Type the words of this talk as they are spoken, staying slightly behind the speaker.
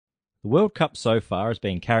The World Cup so far has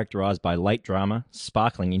been characterised by late drama,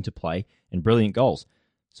 sparkling interplay, and brilliant goals.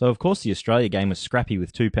 So, of course, the Australia game was scrappy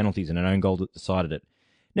with 2 penalties and an own goal that decided it.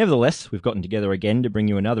 Nevertheless, we've gotten together again to bring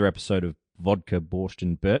you another episode of Vodka, Borscht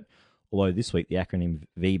and Burt, although this week the acronym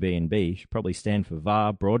VB&B should probably stand for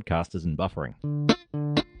VAR, Broadcasters and Buffering.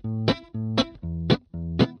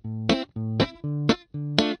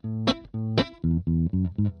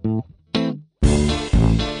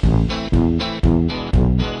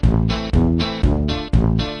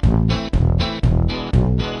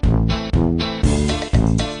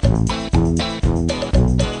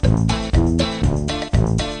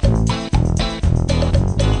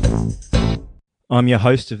 I'm your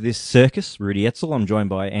host of this circus, Rudy Etzel. I'm joined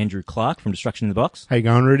by Andrew Clark from Destruction in the Box. How you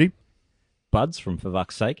going, Rudy? Buds from For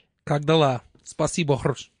Fuck's Sake. Как дела? Спасибо.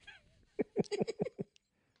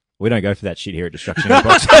 We don't go for that shit here at Destruction in the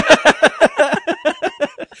Box.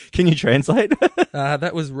 Can you translate?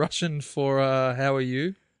 That was Russian for how are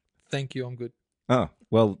you? Thank you, I'm good. Oh,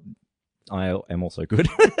 well, I am also good.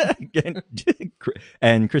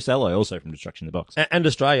 And Chris Alloy, also from Destruction in the Box. And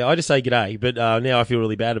Australia. I just say g'day, but now I feel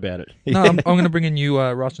really bad about it. No, I'm going to bring a new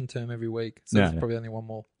Russian term every week, so No, there's no. probably only one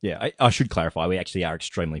more. Yeah, I should clarify, we actually are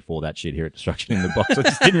extremely for that shit here at Destruction in the Box. I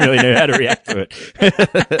just didn't really know how to react to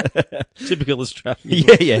it. Typical Australian.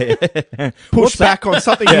 Yeah. Push back on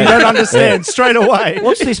something you don't understand straight away.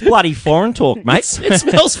 What's this bloody foreign talk, mate? It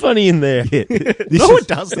smells funny in there. This No, it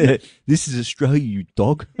doesn't. This is Australia, you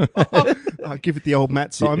dog. I'll give it the old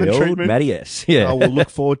Matt Simon The old treatment. Matty S. Yeah. I will look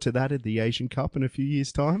forward to that at the Asian Cup in a few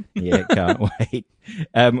years' time. Yeah, can't wait.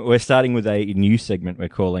 We're starting with a new segment we're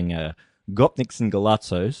calling Gopniks and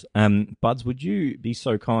Galatzos. Buds, would you be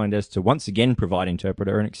so kind as to once again provide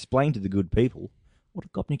interpreter and explain to the good people what a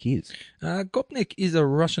Gopnik is? Gopnik is a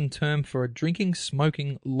Russian term for a drinking,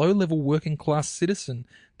 smoking, low-level working-class citizen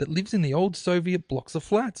that lives in the old Soviet blocks of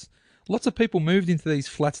flats. Lots of people moved into these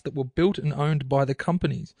flats that were built and owned by the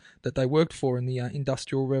companies that they worked for in the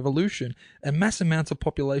Industrial Revolution, and mass amounts of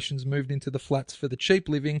populations moved into the flats for the cheap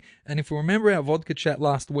living. And if you remember our vodka chat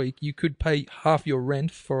last week, you could pay half your rent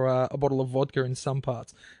for a bottle of vodka in some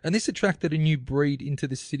parts. And this attracted a new breed into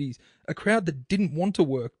the cities, a crowd that didn't want to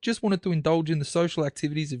work, just wanted to indulge in the social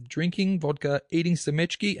activities of drinking vodka, eating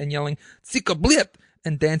samechki, and yelling "Tsika blip"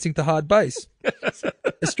 and dancing to hard bass.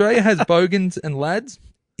 Australia has bogans and lads.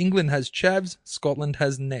 England has chavs, Scotland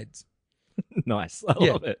has Neds. Nice. I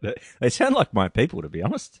love it. They sound like my people, to be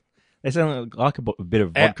honest. They sound like a bit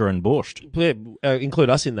of vodka and borscht. Include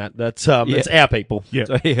us in that. That's our people. Yeah.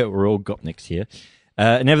 So, yeah, we're all Gopniks here.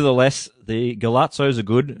 Nevertheless, the Galatzos are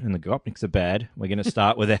good and the Gopniks are bad. We're going to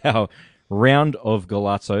start with our round of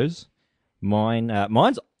Galatzos.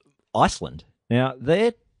 Mine's Iceland. Now,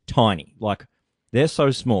 they're tiny. Like, they're so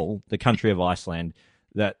small, the country of Iceland,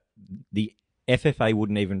 that the FFA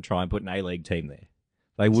wouldn't even try and put an A-League team there.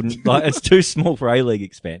 They wouldn't. Like, it's too small for A-League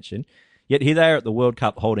expansion. Yet here they are at the World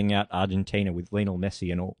Cup holding out Argentina with Lionel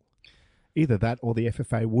Messi and all. Either that or the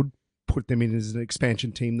FFA would put them in as an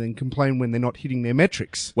expansion team, then complain when they're not hitting their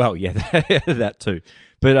metrics. Well, yeah, that too.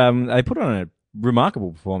 But they put on a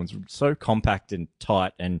remarkable performance. So compact and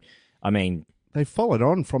tight. And, I mean... They followed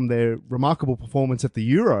on from their remarkable performance at the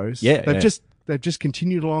Euros. Yeah, They've just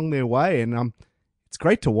continued along their way, and it's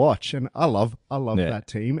great to watch, and I love that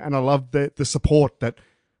team, and I love the support that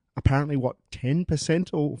apparently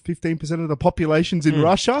 10% or 15% of the population's in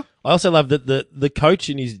Russia. I also love that the coach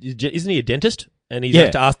isn't he a dentist? And he's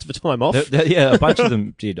had to ask for time off. Yeah, a bunch of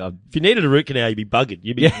them did. If you needed a root canal, you'd be bugging.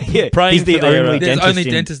 You'd be praying He's the for their, only There's dentist only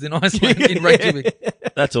dentist in Iceland, in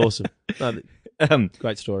Reykjavik. That's awesome.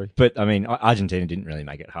 Great story. But, I mean, Argentina didn't really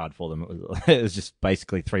make it hard for them. It was just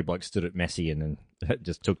basically 3 blokes stood at Messi and then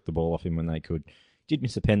just took the ball off him when they could. Did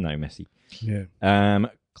miss a pen, though, Messi. Yeah.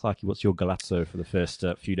 Clarky, what's your Galazzo for the first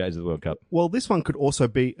few days of the World Cup? Well, this one could also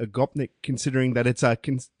be a Gopnik, considering that it's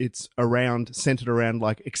centered around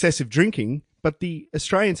like excessive drinking. But the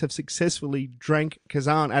Australians have successfully drank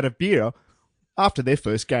Kazan out of beer after their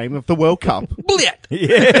first game of the World Cup. Bliat!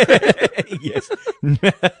 Yeah, yes,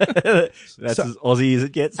 that's as Aussie as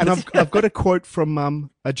it gets. And I've got a quote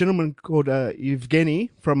from a gentleman called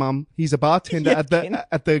Evgeny from he's a bartender at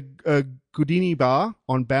the Gudini bar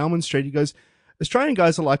on Bauman Street. He goes, "Australian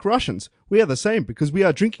guys are like Russians. We are the same because we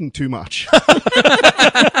are drinking too much."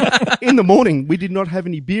 In the morning, we did not have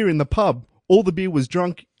any beer in the pub. All the beer was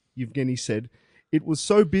drunk, Evgeny said. It was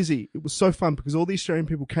so busy. It was so fun because all the Australian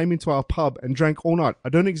people came into our pub and drank all night. I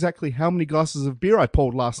don't know exactly how many glasses of beer I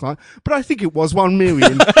poured last night, but I think it was 1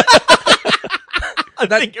 million. I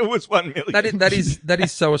think it was 1 million. That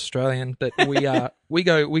is so Australian that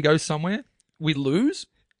we go somewhere, we lose,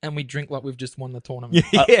 and we drink like we've just won the tournament.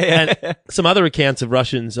 And some other accounts of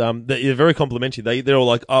Russians, they're very complimentary. They're all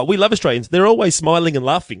like, "Oh, we love Australians. They're always smiling and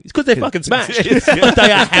laughing. It's because they're fucking smashed. But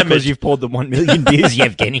they are hammered. Because you've poured them 1 million beers,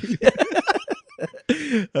 Yevgeny.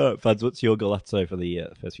 All right, Buds, what's your Golazzo for the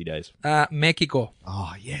first few days? Mexico.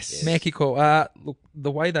 Oh, yes. Mexico. Look,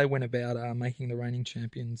 the way they went about making the reigning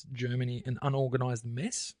champions, Germany, an unorganised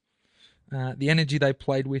mess. The energy they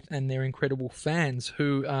played with and their incredible fans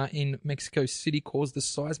who in Mexico City caused a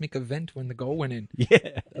seismic event when the goal went in. Yeah.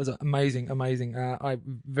 It was amazing. I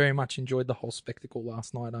very much enjoyed the whole spectacle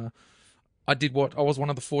last night. I was one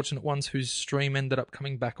of the fortunate ones whose stream ended up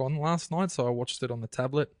coming back on last night, so I watched it on the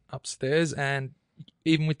tablet upstairs, and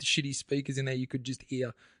even with the shitty speakers in there, you could just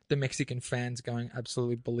hear the Mexican fans going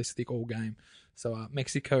absolutely ballistic all game. So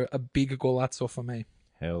Mexico, a big golazo for me.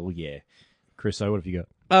 Hell yeah. Chris, what have you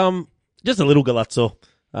got? Just a little Golazzo.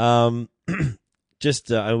 We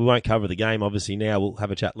won't cover the game, obviously, now. We'll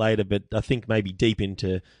have a chat later, but I think maybe deep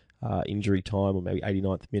into injury time, or maybe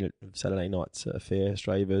 89th minute of Saturday night's affair,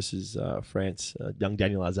 Australia versus France, young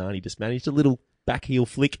Daniel Arzani just managed a little back heel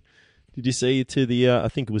flick. Did you see to the, I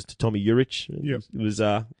think it was to Tommy Juric. Yep. It was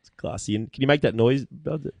classy. And can you make that noise?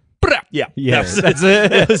 Yeah. Yes, That's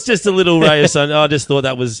it. It was just a little ray of sun. I just thought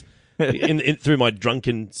that was... through my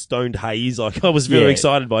drunken, stoned haze, like I was very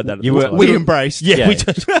excited by that. We embraced. Yeah, we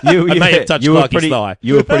just, I may have touched Clarky's thigh.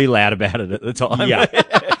 You were pretty loud about it at the time. Yeah.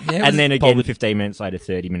 And then again, 15 minutes later,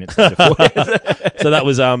 30 minutes later. So that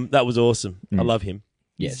was awesome. I love him.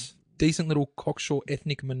 Yes. Decent little cocksure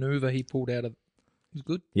ethnic maneuver he pulled out of. It was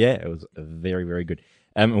good. Yeah, it was very, very good.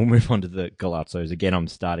 We'll move on to the Golazzos. Again,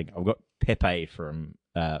 I've got Pepe from...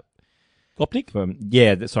 Gopnik?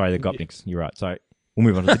 The Gopniks. You're right. So we'll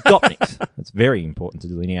move on to the Gopniks. It's very important to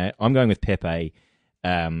delineate. I'm going with Pepe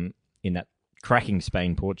in that cracking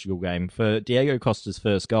Spain-Portugal game. For Diego Costa's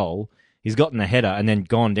first goal, he's gotten the header and then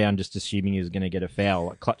gone down just assuming he was going to get a foul,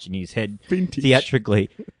 like clutching his head theatrically.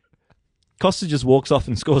 Costa just walks off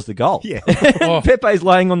and scores the goal. Yeah. Pepe's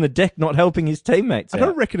lying on the deck, not helping his teammates I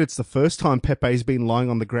don't reckon it's the first time Pepe's been lying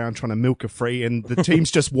on the ground trying to milk a free, and the team's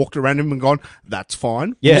just walked around him and gone, "That's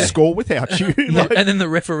fine. Yeah. We'll score without you." Like, And then the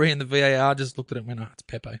referee and the VAR just looked at it and went, "Oh, it's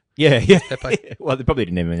Pepe." Yeah. Pepe. Well, they probably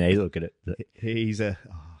didn't even look at it. he's a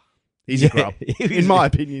grub, in my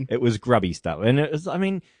opinion. It was grubby stuff. And it was,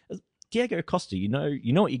 Diego Costa, you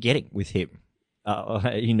know what you're getting with him.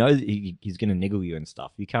 You know that he's going to niggle you and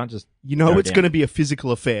stuff. You can't just... It's going to be a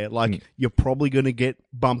physical affair. Like, you're probably going to get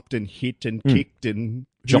bumped and hit and kicked and...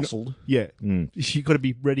 jostled. Yeah. You got to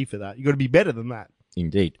be ready for that. You got to be better than that.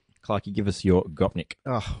 Indeed. Clarky, give us your Gopnik.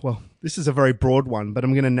 Oh, well, this is a very broad one, but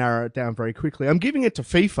I'm going to narrow it down very quickly. I'm giving it to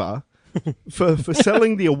FIFA for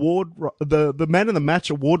selling the award, the man of the match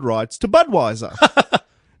award rights to Budweiser.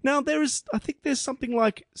 Now, I think there's something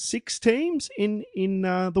like 6 teams in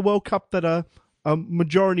the World Cup that are a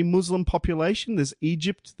majority Muslim population. There's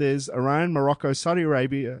Egypt, there's Iran, Morocco, Saudi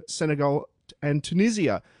Arabia, Senegal, and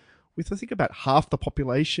Tunisia, with I think about half the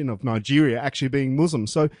population of Nigeria actually being Muslim.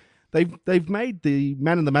 So they've made the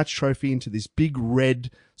man of the match trophy into this big red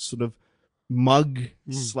sort of mug /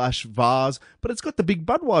 vase, but it's got the big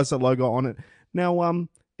Budweiser logo on it. Now,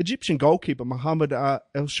 Egyptian goalkeeper Mohamed El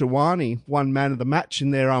Shawani won man of the match in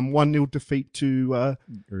their 1-0 defeat to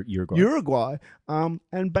Uruguay.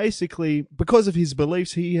 And basically, because of his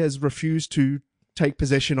beliefs, he has refused to take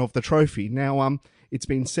possession of the trophy. Now, it's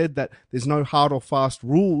been said that there's no hard or fast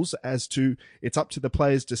rules as to it's up to the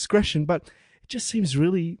player's discretion, but it just seems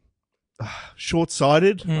really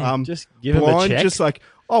short-sighted, just give him a check. Just like,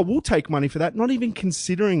 we'll take money for that, not even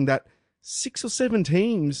considering that 6 or 7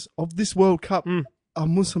 teams of this World Cup are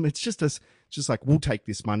Muslim. It's just like, we'll take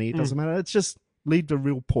this money. It doesn't matter. It's just leave a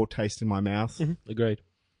real poor taste in my mouth. Agreed.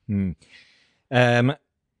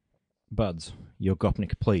 Buds, your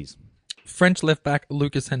Gopnik, please. French left back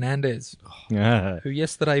Lucas Hernandez, who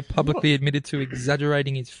yesterday publicly admitted to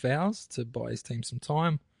exaggerating his fouls to buy his team some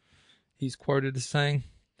time. He's quoted as saying,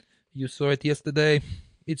 "You saw it yesterday.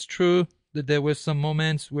 It's true that there were some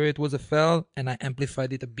moments where it was a foul and I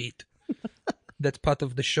amplified it a bit. That's part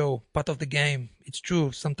of the show, part of the game. It's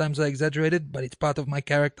true. Sometimes I exaggerated, but it's part of my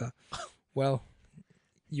character." Well,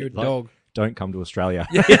 you're a dog. Don't come to Australia.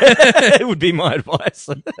 It would be my advice.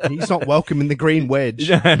 He's not welcome in the green wedge.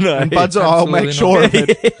 No. And Buds, I'll make sure of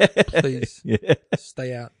it. Please,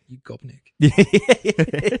 stay out, you gopnik.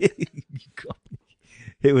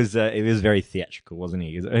 It was very theatrical, wasn't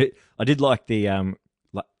he? I did like the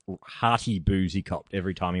hearty boos he copped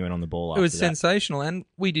every time he went on the ball. It was after that. sensational, and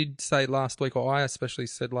we did say last week, or I especially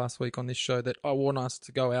said last week on this show, that I want us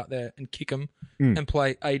to go out there and kick them and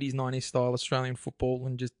play 80s, 90s style Australian football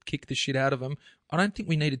and just kick the shit out of them. I don't think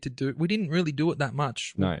we needed to do. We didn't really do it that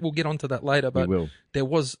much. No. We'll get onto that later, but We will. there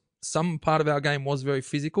was some part of our game was very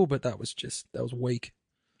physical, but that was weak.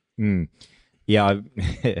 Yeah,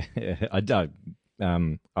 I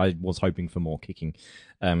was hoping for more kicking.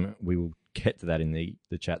 We will get to that in the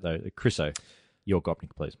chat, though. Chriso, your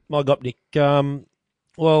Gopnik, please. My Gopnik,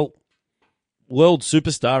 well, world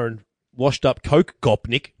superstar and washed-up Coke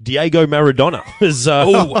Gopnik, Diego Maradona, has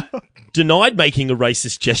denied making a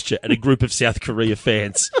racist gesture at a group of South Korea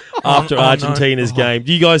fans after Argentina's game.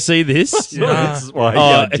 Do you guys see this? Yeah. This is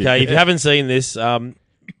why Okay, if you haven't seen this,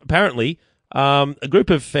 apparently a group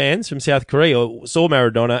of fans from South Korea saw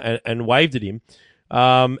Maradona and waved at him,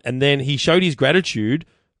 and then he showed his gratitude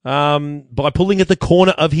by pulling at the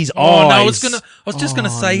corner of his eyes. No, I was just gonna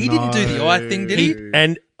say he didn't do the eye thing, did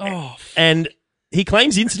he? And he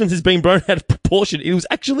claims the incident has been blown out of proportion. It was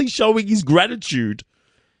actually showing his gratitude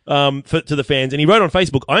to the fans. And he wrote on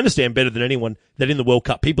Facebook, I understand better than anyone that in the World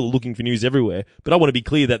Cup, people are looking for news everywhere. But I want to be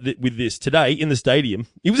clear that with this, today in the stadium,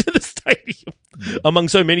 he was in the stadium, among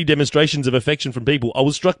so many demonstrations of affection from people, I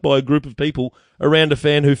was struck by a group of people around a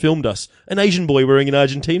fan who filmed us. An Asian boy wearing an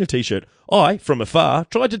Argentina t-shirt. I, from afar,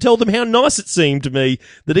 tried to tell them how nice it seemed to me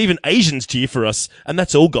that even Asians cheer for us. And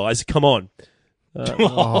that's all, guys. Come on.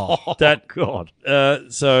 God.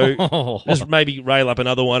 So just maybe rail up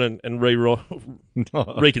another one and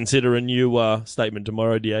reconsider a new statement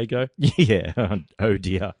tomorrow, Diego. Yeah. Oh,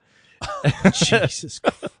 dear. Jesus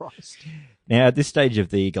Christ. Now, at this stage of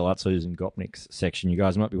the Golatzos and Gopniks section, you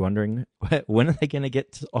guys might be wondering, when are they going to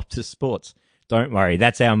get to Optus Sports? Don't worry,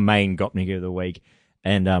 that's our main Gopnik of the week.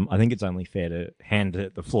 And I think it's only fair to hand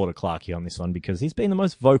the floor to Clarkey on this one because he's been the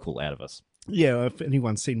most vocal out of us. Yeah, if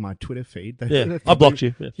anyone's seen my Twitter feed, I blocked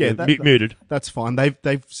you. Yeah, muted. That's fine.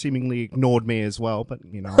 They've seemingly ignored me as well, but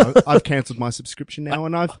I've cancelled my subscription now,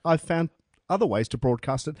 and I've found other ways to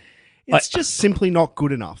broadcast it. It's just simply not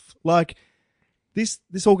good enough. Like this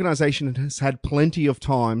organisation has had plenty of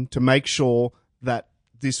time to make sure that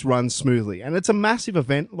this runs smoothly, and it's a massive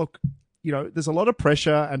event. Look, there's a lot of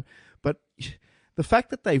pressure, but the fact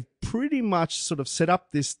that they've pretty much sort of set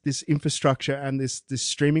up this infrastructure and this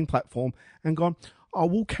streaming platform and gone,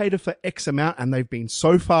 we'll cater for X amount, and they've been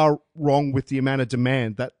so far wrong with the amount of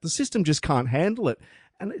demand that the system just can't handle it.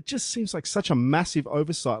 And it just seems like such a massive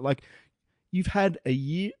oversight. Like you've had a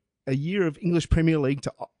year of English Premier League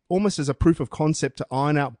to almost as a proof of concept to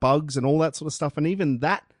iron out bugs and all that sort of stuff. And even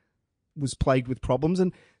that was plagued with problems,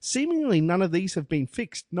 and seemingly none of these have been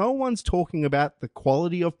fixed. No one's talking about the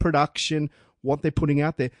quality of production, what they're putting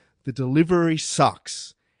out there. The delivery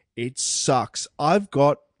sucks. It sucks. I've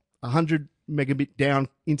got 100 megabit down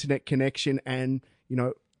internet connection and,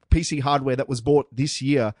 PC hardware that was bought this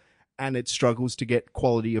year, and it struggles to get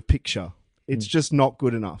quality of picture. It's just not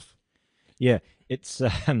good enough. Yeah, it's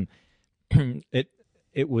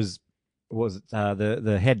it was the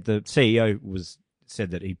CEO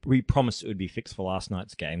said that he promised it would be fixed for last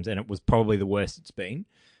night's games, and it was probably the worst it's been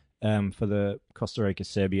for the Costa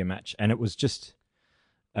Rica-Serbia match. And it was just,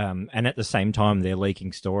 and at the same time, they're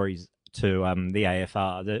leaking stories to the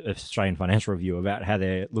AFR, the Australian Financial Review, about how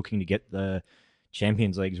they're looking to get the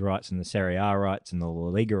Champions League's rights and the Serie A rights and the La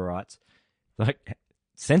Liga rights. Like,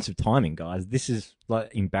 sense of timing, guys. This is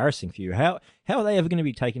like embarrassing for you. How are they ever going to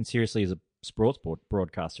be taken seriously as a sports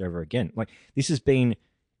broadcaster ever again? Like, this has been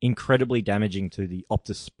incredibly damaging to the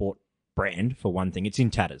Optus Sport brand, for one thing. It's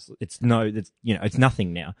in tatters. It's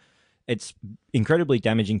nothing now. It's incredibly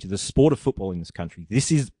damaging to the sport of football in this country.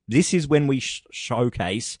 This is when we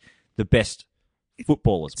showcase the best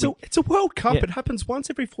footballers. It's a World Cup. Yeah. It happens once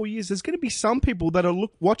every 4 years. There's going to be some people that are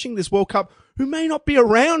watching this World Cup who may not be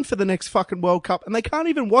around for the next fucking World Cup, and they can't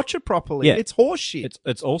even watch it properly. Yeah. It's horseshit.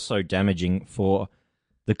 It's also damaging for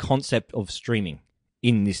the concept of streaming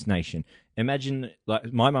in this nation. Imagine,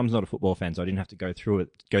 like, my mum's not a football fan, so I didn't have to go through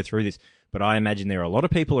this. But I imagine there are a lot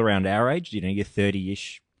of people around our age, your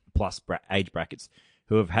 30-ish plus age brackets,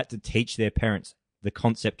 who have had to teach their parents the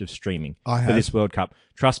concept of streaming for this World Cup.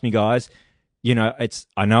 Trust me, guys.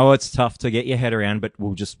 I know it's tough to get your head around, but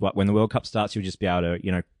when the World Cup starts, you'll just be able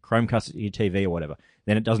to, Chromecast your TV or whatever.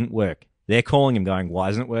 Then it doesn't work. They're calling him going, why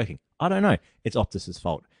isn't it working? I don't know. It's Optus's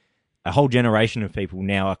fault. A whole generation of people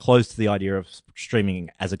now are closed to the idea of streaming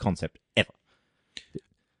as a concept ever.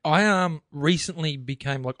 I recently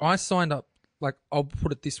became I signed up. I'll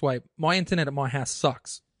put it this way: my internet at my house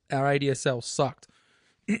sucks. Our ADSL sucked,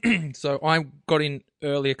 so I got in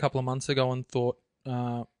early a couple of months ago and thought,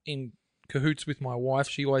 in cahoots with my wife.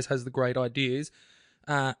 She always has the great ideas.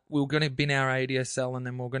 We were going to bin our ADSL, and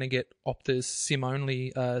then we are going to get Optus SIM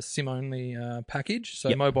only package.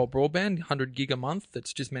 So mobile broadband, 100 gig a month.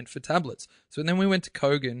 That's just meant for tablets. So then we went to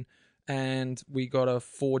Kogan, and we got a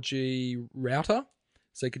 4G router.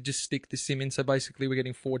 So you could just stick the SIM in. So basically, we're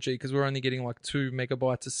getting 4G because we're only getting like 2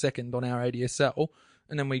 megabytes a second on our ADSL.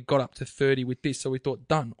 And then we got up to 30 with this. So we thought,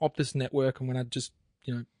 done. Optus network. I'm going to just,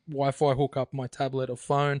 Wi-Fi hook up my tablet or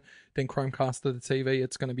phone, then Chromecast to the TV.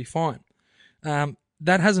 It's going to be fine.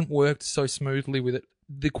 That hasn't worked so smoothly with it.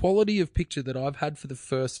 The quality of picture that I've had for the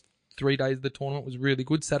first 3 days of the tournament was really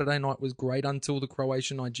good. Saturday night was great until the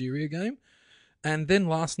Croatia-Nigeria game. And then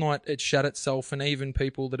last night it shat itself, and even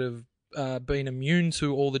people that have been immune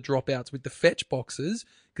to all the dropouts with the fetch boxes,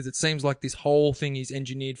 because it seems like this whole thing is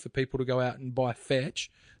engineered for people to go out and buy fetch.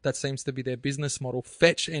 That seems to be their business model.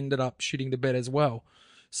 Fetch ended up shitting the bed as well.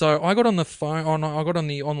 So I got on the phone, I got on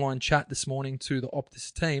the online chat this morning to the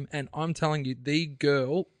Optus team, and I'm telling you, the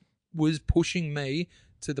girl was pushing me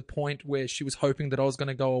to the point where she was hoping that I was going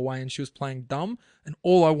to go away, and she was playing dumb, and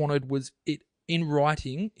all I wanted was it in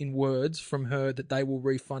writing, in words from her, that they will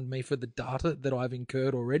refund me for the data that I've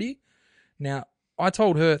incurred already. Now, I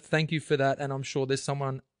told her, thank you for that, and I'm sure there's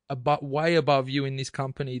someone way above you in this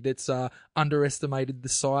company that's underestimated the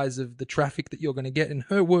size of the traffic that you're going to get. And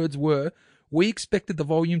her words were, we expected the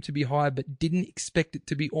volume to be high, but didn't expect it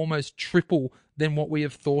to be almost triple than what we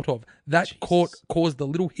have thought of. That caused a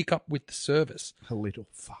little hiccup with the service. A little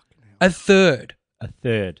fuck now. A third.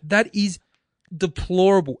 That is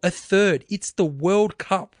deplorable. A third. It's the World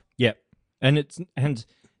Cup. Yep. And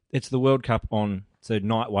it's the World Cup on, so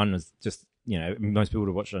night one was just, most people would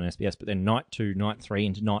have watched it on SBS, but then night 2, night 3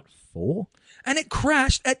 into night 4. And it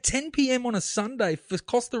crashed at 10 p.m. on a Sunday for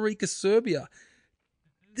Costa Rica, Serbia.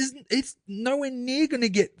 It's nowhere near going to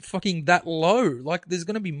get fucking that low. Like, there's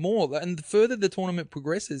going to be more. And the further the tournament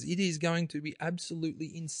progresses, it is going to be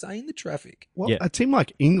absolutely insane, the traffic. Well, a team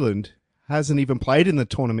like England hasn't even played in the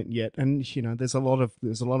tournament yet, and there's a lot of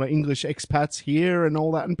English expats here and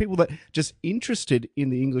all that, and people that just interested in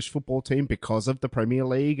the English football team because of the Premier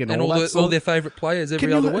League and all that. All their favourite players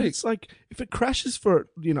every other week. It's like if it crashes for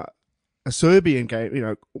a Serbian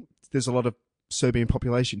game, there's a lot of Serbian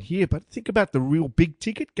population here, but think about the real big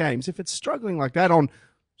ticket games. If it's struggling like that on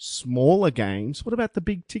smaller games, what about the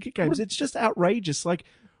big ticket games? It's just outrageous. Like,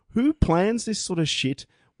 who plans this sort of shit?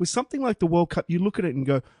 With something like the World Cup, you look at it and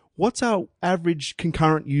go, what's our average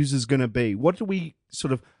concurrent users going to be? What do we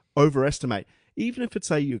sort of overestimate? Even if it's,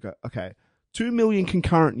 say, you go, okay, 2 million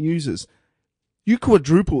concurrent users, you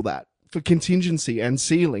quadruple that for contingency and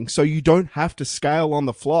ceiling, so you don't have to scale on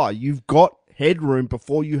the fly. You've got headroom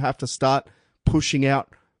before you have to start pushing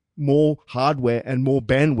out more hardware and more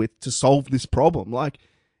bandwidth to solve this problem. Like,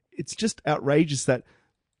 it's just outrageous that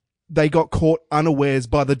they got caught unawares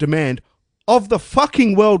by the demand of the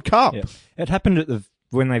fucking World Cup. Yeah. It happened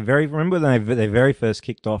when they very first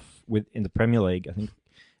kicked off in the Premier League. I think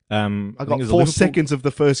I got 4 seconds of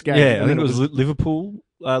the first game. Yeah, I think it was Liverpool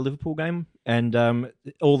game, and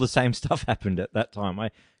all the same stuff happened at that time.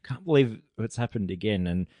 I can't believe it's happened again.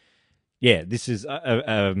 And yeah, this is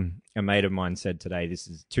a mate of mine said today, this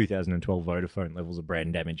is 2012 Vodafone levels of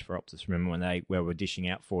brand damage for Optus. Remember when they were dishing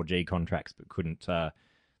out 4G contracts but couldn't,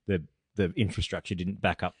 the infrastructure didn't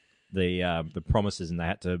back up the promises, and they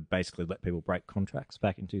had to basically let people break contracts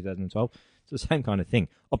back in 2012. It's the same kind of thing.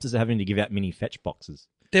 Optus are having to give out mini fetch boxes.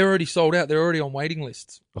 They're already sold out. They're already on waiting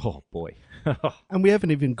lists. Oh, boy. And we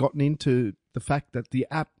haven't even gotten into the fact that the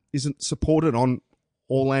app isn't supported on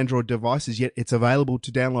all Android devices, yet it's available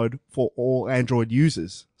to download for all Android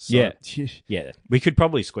users. So, yeah. We could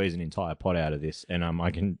probably squeeze an entire pod out of this, and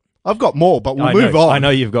I've got more, but we'll move on. I know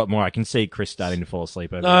you've got more. I can see Chris starting to fall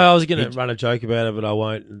asleep over No, I was going to run a joke about it, but I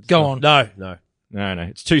won't. Go on. No. No.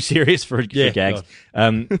 It's too serious for gags.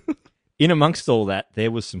 In amongst all that,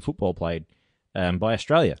 there was some football played by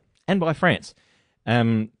Australia and by France.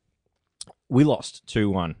 We lost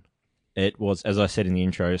 2-1. It was, as I said in the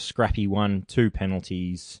intro, scrappy 1, 2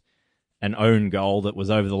 penalties, an own goal that was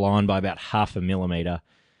over the line by about 0.5 millimetre.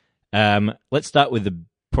 Let's start with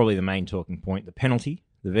probably the main talking point, the penalty,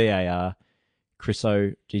 the VAR.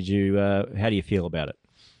 Chriso, how do you feel about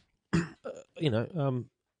it?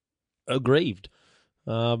 Aggrieved.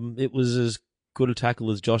 It was as good a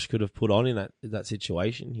tackle as Josh could have put on in that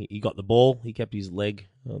situation. He got the ball. He kept his leg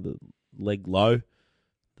low.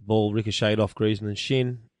 The ball ricocheted off Griezmann's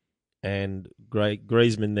shin, and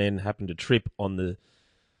Griezmann then happened to trip on the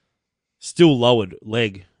still lowered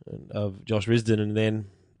leg of Josh Risdon, and then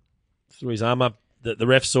threw his arm up. The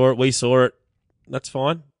ref saw it. We saw it. That's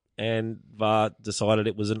fine. And VAR decided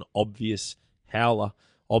it was an obvious howler,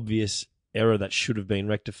 obvious error that should have been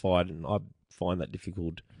rectified, and I find that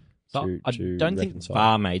difficult to I don't think reconcile.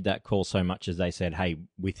 VAR made that call so much as they said, hey,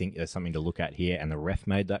 we think there's something to look at here, and the ref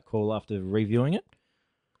made that call after reviewing it.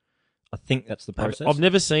 I think that's the process. I've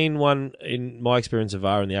never seen one in my experience of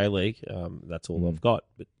VAR in the A-League. That's all I've got.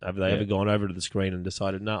 But have they ever gone over to the screen and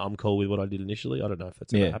decided, no, I'm cool with what I did initially? I don't know if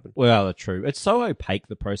that's ever happened. Well, true. It's so opaque,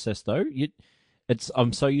 the process, though.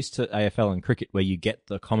 I'm so used to AFL and cricket where you get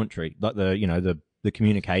the commentary, like the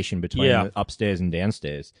communication between the upstairs and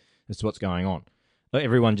downstairs as to what's going on. Like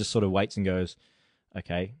everyone just sort of waits and goes,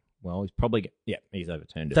 okay, well, he's probably he's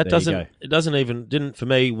overturned it. That didn't for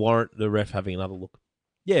me warrant the ref having another look.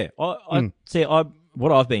 Yeah, I see.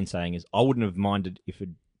 What I've been saying is I wouldn't have minded if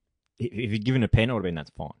he'd given a pen. I would have been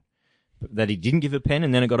that's fine. But that he didn't give a pen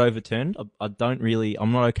and then it got overturned,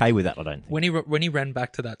 I'm not okay with that. I don't think. When he ran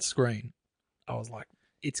back to that screen, I was like,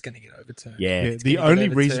 it's going to get overturned. Yeah, the only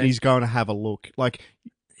reason he's going to have a look, like.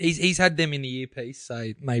 He's had them in the earpiece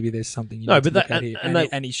say maybe there's something you need to look at here,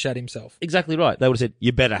 and he shut himself. Exactly right. They would have said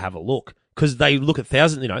you better have a look because they look at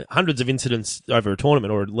hundreds of incidents over a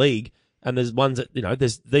tournament or a league, and there's ones that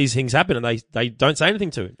there's these things happen and they don't say anything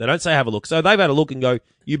to it. They don't say have a look, so they've had a look and go,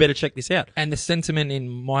 you better check this out. And the sentiment in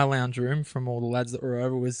my lounge room from all the lads that were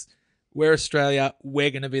over was, we're Australia.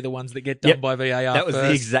 We're going to be the ones that get done by VAR. That was first.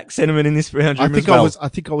 the exact sentiment in this round room I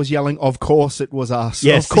think I was yelling, "Of course it was us!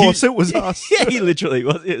 Yes, of course it was us!" Yeah, he literally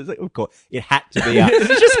was. It was like, of course, it had to be us.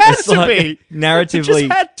 It just had It's to like, be. narratively. It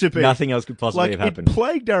just had to be. Nothing else could possibly Like have happened. it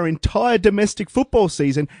plagued our entire domestic football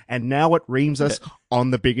season, and now it reams us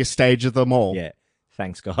on the biggest stage of them all. Yeah,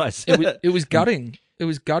 thanks, guys. It was gutting. It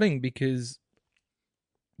was gutting because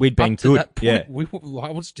We'd been up to good. that point, Yeah. I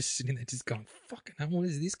was just sitting there just going, fucking hell, where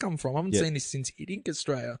does this come from? I haven't seen this since hitting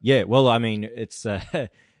Australia. Yeah, well, I mean, it's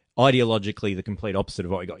ideologically the complete opposite of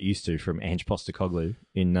what we got used to from Ange Postecoglou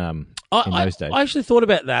in those days. I actually thought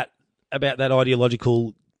about that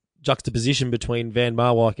ideological juxtaposition between Van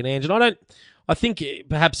Marwijk and Ange, and I think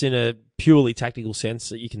perhaps in a purely tactical sense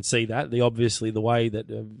that you can see that obviously the way that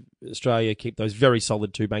Australia keep those very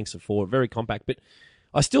solid two banks of four, very compact, but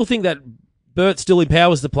I still think that Bert still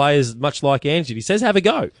empowers the players much like Ange did. He says, have a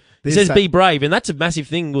go. He says, be brave. And that's a massive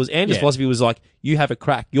thing. Ange's philosophy was like, you have a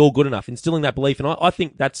crack. You're good enough. Instilling that belief. And I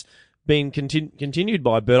think that's been continued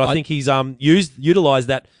by Bert. I think he's utilised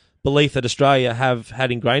that belief that Australia have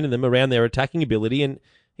had ingrained in them around their attacking ability. And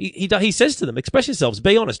he says to them, express yourselves.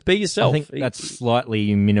 Be honest. Be yourself. I think that's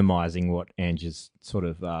slightly minimising what Ange's sort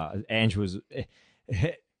of...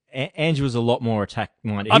 Ange was a lot more attack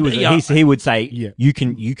minded. He would say, you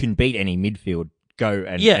can beat any midfield. Go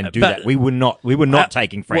and do that. We were not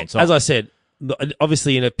taking France off. As I said,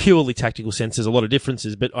 obviously in a purely tactical sense, there's a lot of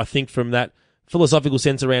differences, but I think from that philosophical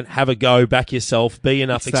sense around have a go, back yourself, be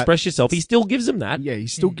enough, express yourself, he still gives them that. Yeah,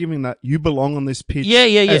 he's still giving that you belong on this pitch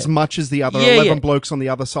as much as the other 11 blokes on the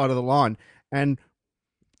other side of the line. And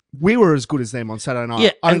we were as good as them on Saturday night.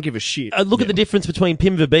 Yeah, I don't give a shit. Look at the difference between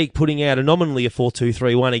Pim Verbeek putting out a nominally a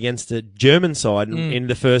 4-2-3-1 against the German side in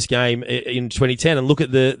the first game in 2010, and look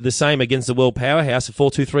at the same against the world powerhouse, a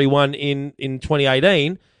 4-2-3-1 in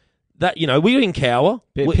 2018. That, we didn't cower.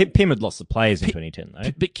 Pim had lost the players in 2010,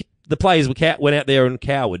 though. But the players went out there and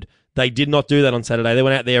cowered. They did not do that on Saturday. They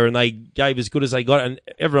went out there and they gave as good as they got, and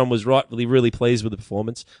everyone was rightfully really pleased with the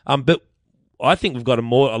performance. But I think we've got a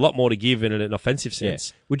lot more to give in an offensive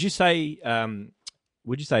sense. Yeah. Would you say,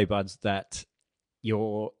 Buds, that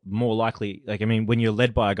you're more likely, when you're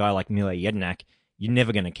led by a guy like Mile Jedinak, you're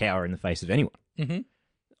never going to cower in the face of anyone. Mm-hmm.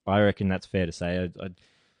 I reckon that's fair to say.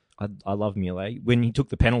 I love Mile. When he took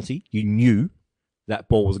the penalty, you knew that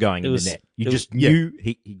ball was going in the net. You just knew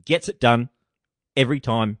he gets it done every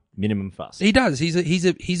time, minimum fuss. He does.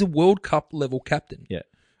 He's a World Cup level captain. Yeah.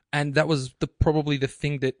 And that was probably the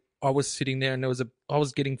thing that I was sitting there and I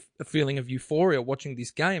was getting a feeling of euphoria watching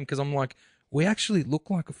this game because I'm like, we actually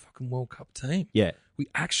look like a fucking World Cup team. Yeah. We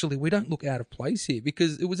don't look out of place here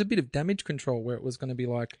because it was a bit of damage control where it was going to be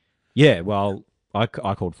like. Yeah, well, I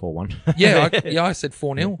called 4-1. I said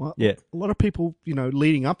 4-0. Well, a lot of people,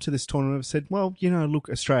 leading up to this tournament have said, well, look,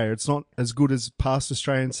 Australia, it's not as good as past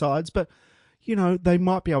Australian sides, but, they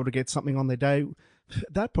might be able to get something on their day.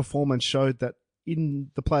 That performance showed that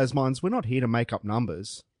in the players' minds, we're not here to make up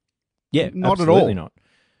numbers. Yeah, not at all. Not.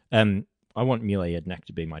 I want Mile Jedinak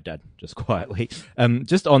to be my dad, just quietly.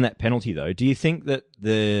 Just on that penalty, though, do you think that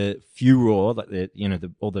the furor, like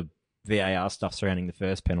all the VAR stuff surrounding the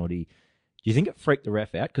first penalty, do you think it freaked the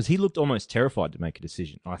ref out? Because he looked almost terrified to make a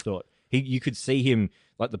decision. I thought you could see him,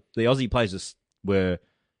 like the Aussie players were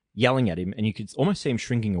yelling at him, and you could almost see him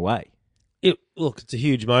shrinking away. Look, it's a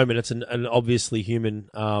huge moment. It's an obviously human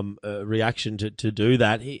reaction to do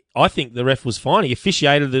that. I think the ref was fine. He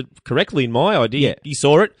officiated it correctly in my idea. Yeah. He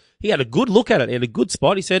saw it. He had a good look at it. He had a good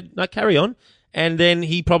spot. He said, no, carry on. And then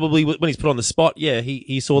he probably, when he's put on the spot,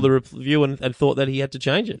 he saw the review and thought that he had to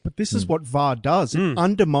change it. But this is what VAR does. It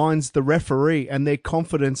undermines the referee and their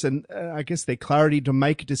confidence and I guess their clarity to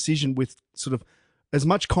make a decision with sort of as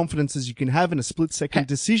much confidence as you can have in a split-second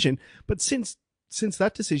decision. But since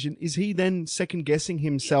that decision, is he then second-guessing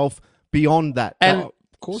himself beyond that? And Of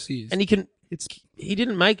course he is. And It's he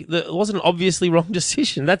didn't make it wasn't an obviously wrong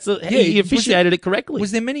decision. He was officiated it correctly.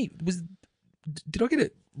 Did I get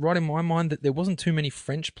it right in my mind that there wasn't too many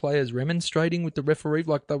French players remonstrating with the referee?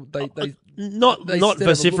 Like they not they not set up a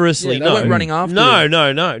look- vociferously. yeah, they no, weren't running after No, him.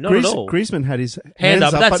 not at all. Griezmann had his Hand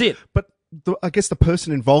hands up, that's it. But I guess the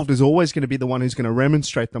person involved is always going to be the one who's going to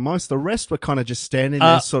remonstrate the most. The rest were kind of just standing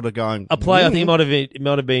there, sort of going. A player, I think it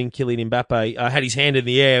might have been Kylian Mbappe, had his hand in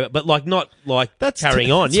the air, but not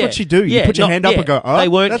carrying on. That's what you do. You put your hand up and go, oh, they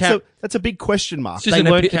weren't that's a big question mark. It's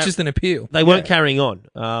just, it's just an appeal. They weren't carrying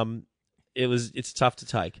on. It's tough to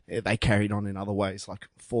take. Yeah, they carried on in other ways, like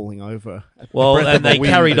falling over. Well, breath and of a they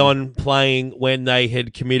wind carried and- on playing when they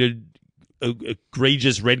had committed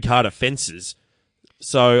egregious red card offences.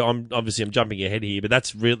 So I'm jumping ahead here, but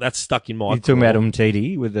that's stuck in my. You're talking about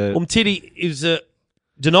Umtiti with the Umtiti is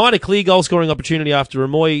denied a clear goal scoring opportunity after a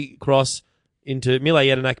Moy cross into Mile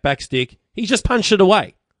Jedinak backstick. He just punched it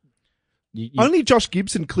away. Only Josh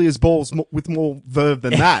Gibson clears balls with more verve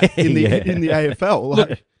than that in the Yeah. in the AFL.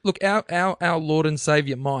 Like, Look, our Lord and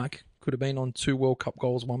Saviour Mike could have been on 2 World Cup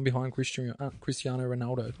goals, one behind Cristiano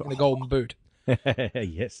Ronaldo in the Golden Boot.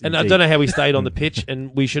 yes, And I don't know how we stayed on the pitch,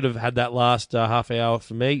 and we should have had that last half hour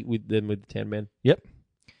for me with the 10 men. Yep.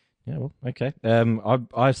 Yeah. Well. Okay.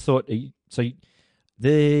 I thought so. What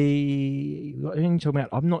are you talking about?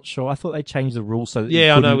 I'm not sure. I thought they changed the rule so that Yeah,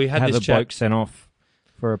 you I know, couldn't we had have this a chat. bloke sent off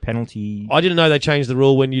for a penalty. I didn't know they changed the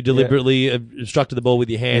rule when you deliberately obstructed the ball with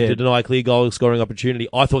your hand Yeah. to deny a clear goal scoring opportunity.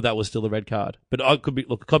 I thought that was still a red card, but I could be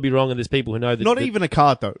wrong, and there's people who know that. not even a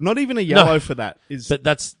card though. Not even a yellow for that. But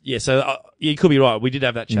that's So you could be right. We did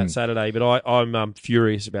have that chat Saturday, but I'm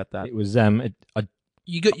furious about that. It was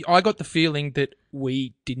I got the feeling that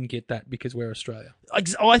we didn't get that because we're Australia.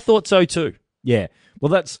 I thought so too. yeah. Well,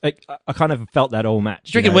 that's I kind of felt that all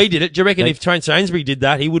match. Do you reckon we did it? Do you reckon if Trent Sainsbury did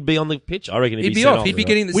that, he would be on the pitch? I reckon He'd be off. He'd be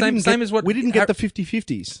getting the we same didn't same get, as what we didn't get the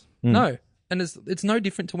 50-50s. No, and it's no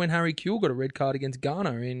different to when Harry Kewell got a red card against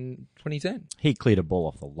Ghana in 2010. He cleared a ball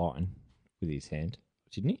off the line with his hand,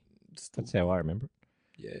 didn't he? That's how I remember it.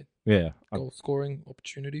 Yeah, Yeah. goal scoring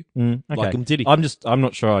opportunity. Okay. Like him, did he? I'm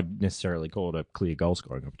not sure I'd necessarily call it a clear goal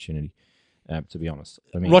scoring opportunity. To be honest,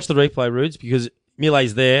 I mean, Watch the replay, Rudes, because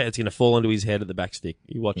Mile's there. It's going to fall onto his head at the back stick.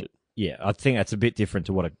 You watch it. yeah, I think that's a bit different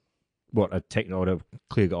to what a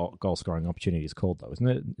clear goal scoring opportunity is called, though, isn't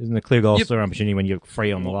it? Isn't a clear goal Yep. scoring opportunity when you're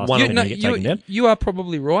free on the last One one of and you get taken down? you are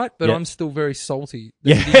probably right, but Yeah. I'm still very salty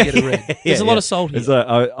that he didn't get a red. There's a lot of salt here. It's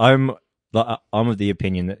I'm of the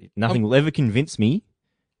opinion that nothing will ever convince me.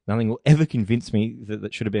 Nothing will ever convince me that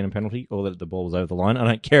that should have been a penalty or that the ball was over the line. I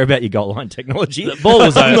don't care about your goal line technology. The ball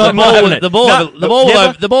was over. I'm not having it. The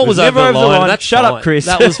ball was never over the line. That's Shut fine. up, Chris.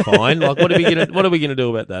 That was fine. Like, what are we gonna do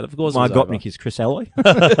about that? Of course, My it was over. Gopnik is Chris Alloy.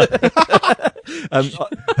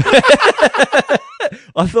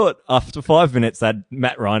 I thought after 5 minutes that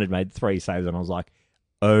Matt Ryan had made 3 saves, and I was like,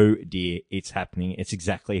 "Oh dear, it's happening! It's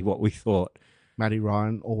exactly what we thought." Matty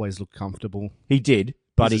Ryan always looked comfortable. He did,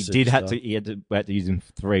 but He's he a did had superstar. to. He had to use him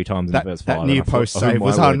 3 times in the first 5. That and near I thought, post oh, save my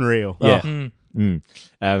was word. unreal. Yeah. Mm.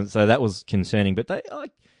 So that was concerning, but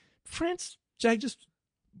France, Jay, just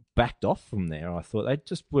backed off from there. I thought they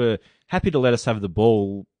just were happy to let us have the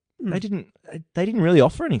ball. They didn't really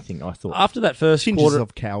offer anything. I thought. After that first Tinges quarter,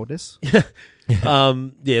 of cowardice.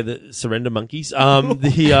 the surrender monkeys.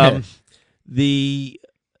 I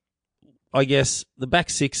guess the back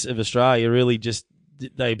six of Australia really just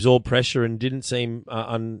they absorbed pressure and didn't seem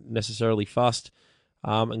unnecessarily fussed.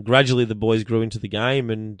 And gradually the boys grew into the game,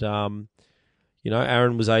 and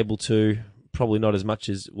Aaron was able to, probably not as much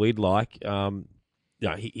as we'd like.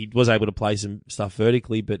 He was able to play some stuff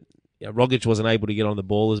vertically, but Rogic wasn't able to get on the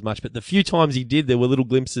ball as much. But the few times he did, there were little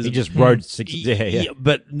glimpses. He just rode 6. Yeah.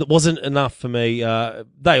 But it wasn't enough for me.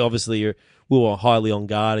 They obviously we were highly on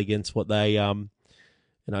guard against what they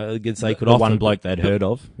against they could The offer. one bloke they'd heard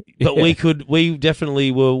of. But we definitely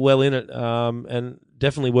were well in it, and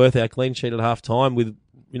definitely worth our clean sheet at half time. With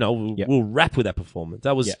we'll wrap with that performance.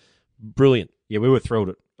 That was brilliant. Yeah, we were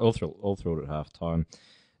thrilled all thrilled at half time.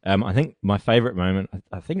 I think my favourite moment,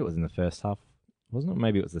 I think it was in the first half, wasn't it?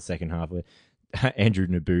 Maybe it was the second half, where Andrew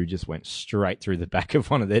Naboo just went straight through the back of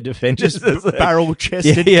one of their defenders. Just barrel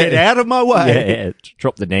chested, Yeah, yeah. get out of my way. Yeah,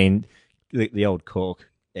 drop the knee, the old cork.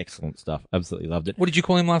 Excellent stuff. Absolutely loved it. What did you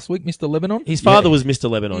call him last week, Mr. Lebanon? His father was Mr.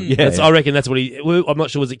 Lebanon. Yeah, yeah. I reckon that's what I'm not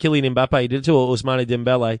sure, was it Kylian Mbappe he did it to, or Ousmane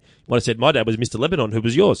Dembele? Might have said, my dad was Mr. Lebanon, who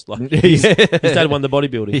was yours. Like, his dad won the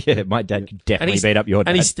bodybuilding. Yeah, my dad could definitely beat up your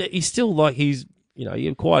dad. And he's still like, he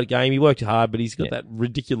had quite a game. He worked hard, but he's got that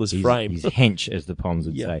ridiculous frame. He's hench, as the Poms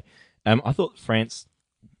would Yeah. say. I thought France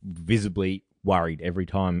visibly worried every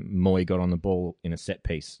time Moy got on the ball in a set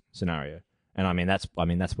piece scenario, and that's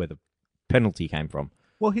where the penalty came from.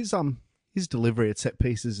 Well, his delivery at set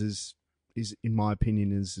pieces is in my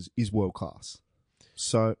opinion is world class.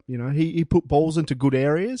 So he put balls into good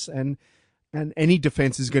areas, and any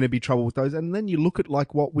defense is going to be trouble with those. And then you look at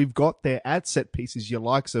like what we've got there at set pieces, your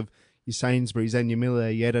likes of your Sainsbury's and your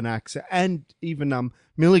Miller, Yedinak, and even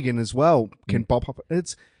Milligan as well can pop up.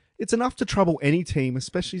 It's enough to trouble any team,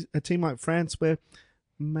 especially a team like France, where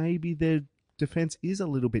maybe their defense is a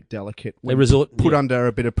little bit delicate when put under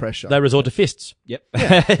a bit of pressure. They resort to fists. Yep.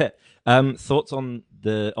 Thoughts on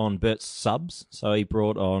Bert's subs? So he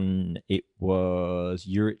brought on, it was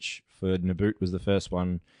Juric for Nabut was the first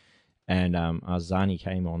one, and Arzani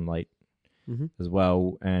came on late as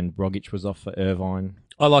well, and Rogic was off for Irvine.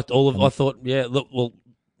 I liked all of. I thought,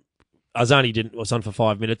 Arzani was on for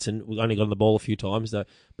 5 minutes and only got on the ball a few times though.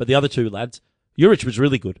 But the other two lads, Juric was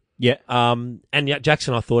really good. Yeah. And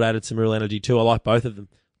Jackson, I thought, added some real energy too. I like both of them.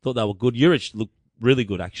 Thought they were good. Juric looked really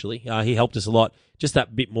good actually. He helped us a lot. Just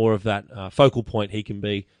that bit more of that focal point he can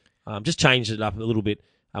be. Just changed it up a little bit.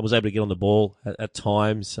 I was able to get on the ball at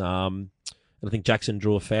times. And I think Jackson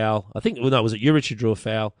drew a foul. Was it Juric who drew a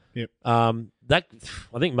foul? Yep.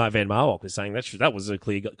 I think Mark Van Marwijk was saying that was a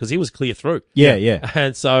clear, because he was clear through. Yeah.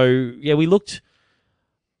 And so, we looked,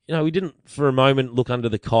 we didn't for a moment look under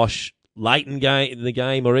the cosh late in the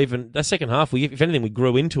game, or even the second half. If anything, we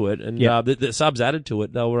grew into it, and the subs added to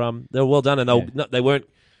it. They were well done, and they weren't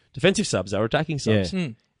defensive subs; they were attacking subs. Yeah.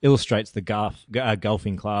 Illustrates the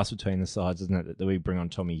golfing class between the sides, doesn't it? That we bring on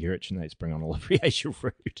Tommy Juric and they just bring on Olivier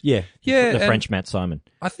Giroud. Yeah, Yeah, the and French Matt Simon.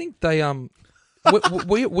 I think they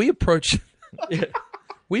we approach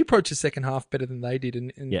the second half better than they did.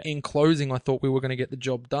 And in closing, I thought we were going to get the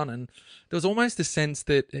job done. And there was almost a sense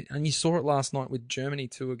that, and you saw it last night with Germany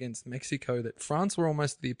too against Mexico, that France were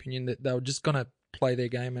almost of the opinion that they were just going to play their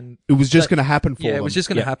game, and it was just going to happen for them. Yeah, it was just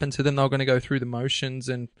going to happen to them. They were going to go through the motions,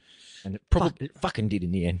 and it fucking did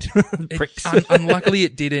in the end. Pricks. Unluckily,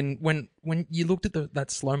 it did. And when you looked at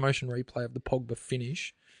that slow motion replay of the Pogba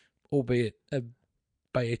finish, albeit a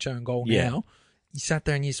Bayecho own goal now, you sat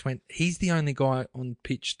there and you just went, he's the only guy on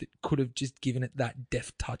pitch that could have just given it that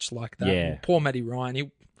deft touch like that. Yeah. And poor Matty Ryan,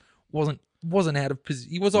 he wasn't out of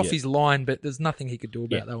position. He was off his line, but there's nothing he could do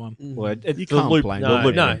about that one. Well, You can't blame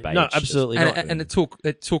him. No, absolutely not. And it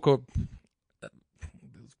took a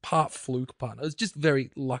part fluke, part. It was just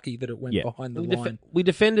very lucky that it went behind the line. We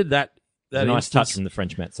defended that. A nice instance. touch from the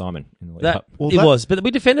French Matt Simon in the lead up. But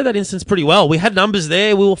we defended that instance pretty well. We had numbers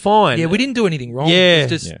there. We were fine. Yeah, we didn't do anything wrong. Yeah.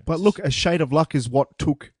 It was just, But look, a shade of luck is what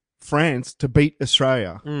took France to beat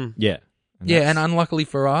Australia. Yeah. And unluckily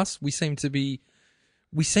for us, we seem to be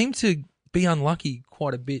unlucky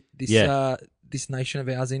quite a bit. This nation of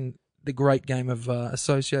ours in the great game of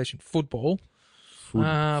association football.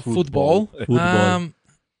 Football.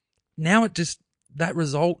 Now it just, that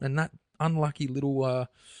result and that unlucky little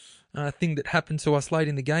thing that happened to us late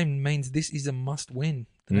in the game means this is a must win.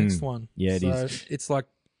 The next one. Yeah, it is. It's like,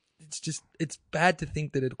 it's bad to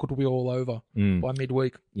think that it could be all over by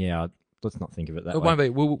midweek. Yeah, let's not think of it that It way. won't be.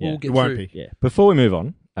 We'll get It won't through. be. Yeah. Before we move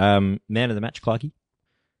on, man of the match, Clarkie.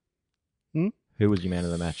 Hmm? Who was your man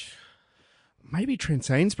of the match? Maybe Trent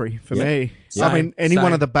Sainsbury for Yeah. me. Same, I mean, any one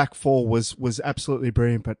same. of the back four was absolutely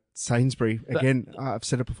brilliant, but Sainsbury, again, I've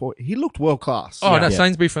said it before, he looked world class. Oh, no, Yeah.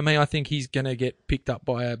 Sainsbury for me, I think he's going to get picked up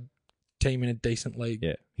by a team in a decent league.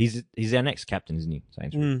 Yeah, he's our next captain, isn't he?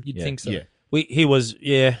 Sainsbury. You'd Yeah. think so. Yeah. He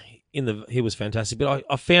was fantastic, but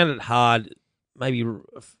I found it hard. Maybe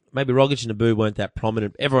Rogic and Naboo weren't that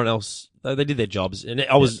prominent. Everyone else, they did their jobs, and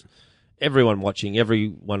everyone watching,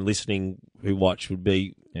 everyone listening who watched would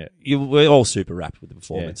be. Yeah, we're all super wrapped with the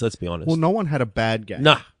performance. Let's be honest. Well, no one had a bad game.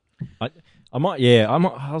 Nah, I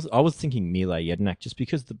was thinking Mile Jedinak just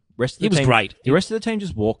because the rest of the He was team, great. The rest of the team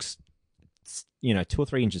just walks, 2 or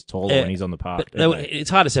 3 inches taller when he's on the park. but it's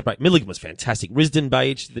hard to separate. Milligan was fantastic. Risdon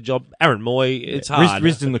Baich did the job. Aaron Moy, it's hard.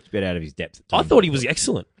 Risdon looked a bit out of his depth. At I times. thought he was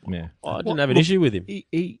excellent. Yeah. I didn't have an issue with him.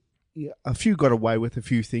 He a few got away with a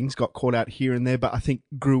few things, got caught out here and there, but I think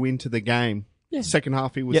grew into the game. Yeah. Second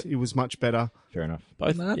half, he was much better. Fair enough.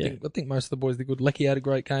 Both. No, I think most of the boys did good. Lecky had a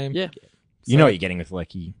great game. Yeah. You know what you're getting with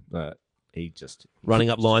Lecky, but he just... Running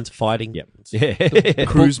up lines, fighting. Yep. Yeah.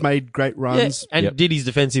 Cruz made great Yeah, runs. and Yep. did his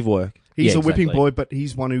defensive work. He's Yeah, a whipping exactly. boy, but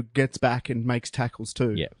he's one who gets back and makes tackles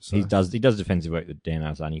too. Yeah, So- he does defensive work that Dan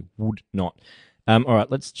Arzani would not. All right,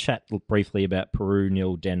 let's chat briefly about Peru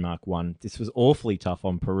 0, Denmark 1. This was awfully tough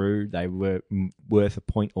on Peru. They were worth a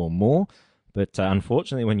point or more, but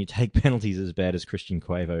unfortunately, when you take penalties as bad as Christian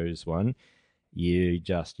Cuevo's one, you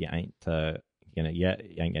ain't gonna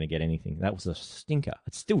get anything. That was a stinker.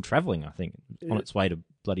 It's still travelling, I think, on its way to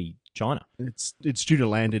bloody China. It's due to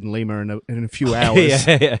land in Lima in a few hours.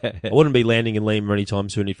 yeah, I wouldn't be landing in Lima anytime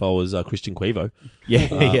soon if I was Christian Cuevo.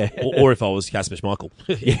 yeah. Or if I was Kasper Schmeichel.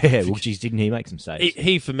 Yeah, well, geez, didn't he make some saves?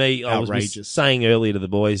 He for me, I was Outrageous. saying earlier to the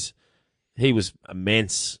boys, he was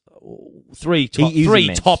immense. Three He is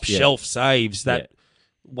immense, top yeah. shelf saves that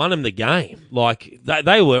won him the game. Like he's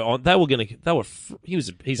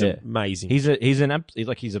Yeah. amazing. He's an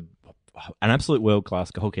absolute world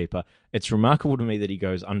class goalkeeper. It's remarkable to me that he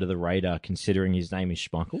goes under the radar, considering his name is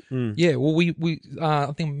Schmeichel. Yeah, well, we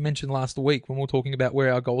I think I mentioned last week when we were talking about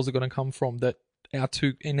where our goals are going to come from that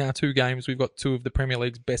in our two games we've got two of the Premier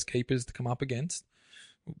League's best keepers to come up against.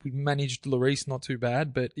 We managed Lloris not too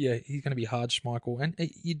bad, but yeah, he's going to be hard, Schmeichel. And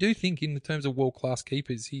you do think in the terms of world class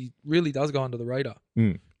keepers, he really does go under the radar.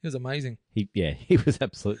 Mm. He was amazing, He was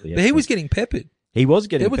absolutely. but he was getting peppered. He was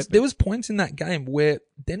getting. There was points in that game where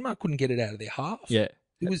Denmark couldn't get it out of their half. Yeah.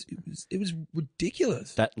 It was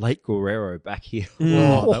ridiculous. That late Guerrero back here.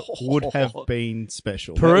 Oh, that would have been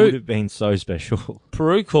special. That would have been so special.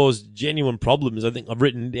 Peru caused genuine problems. I think I've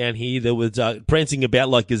written down here there was prancing about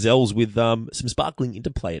like gazelles with some sparkling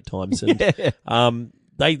interplay at times, and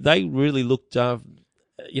they really looked.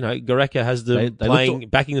 Gareca has them They playing,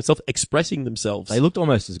 looked- backing themselves, expressing themselves. They looked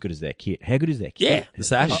almost as good as their kit. How good is their kit? yeah, the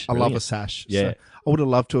sash. I love a sash. Yeah. So I would have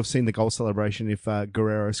loved to have seen the goal celebration if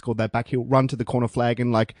Guerrero scored that back. He'll run to the corner flag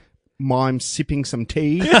and like mime sipping some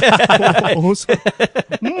tea.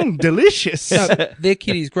 Delicious. No, their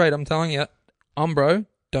kid is great. I'm telling you, Umbro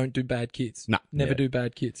don't do bad kids. No. Never Yeah. do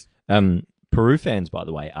bad kids. Peru fans, by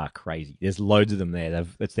the way, are crazy. There's loads of them there.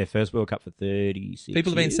 It's their first World Cup for 36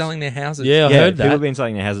 People have been years. selling their houses. Yeah, I heard People have that. been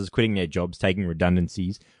selling their houses, quitting their jobs, taking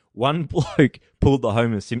redundancies. One bloke pulled the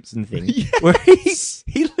Homer Simpson thing, where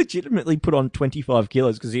he legitimately put on 25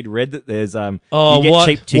 kilos because he'd read that there's you get what?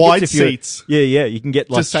 cheap tickets Wide if you're, seats. Yeah, you can get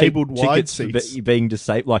like Disabled cheap wide tickets for seats. being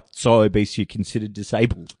disabled, like so obese you're considered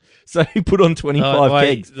disabled. So he put on 25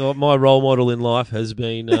 kegs. My role model in life has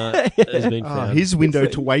been found. His window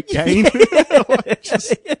to weight gain.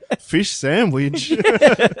 Just fish sandwich.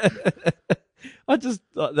 I just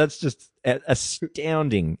that's just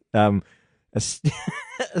astounding.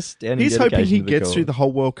 Astounding. He's hoping dedication he to the gets cause. through the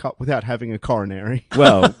whole World Cup without having a coronary.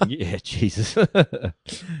 Well, yeah, Jesus.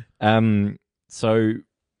 So,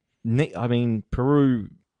 I mean, Peru,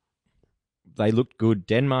 they looked good.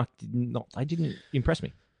 Denmark they didn't impress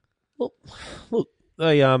me. Well, look,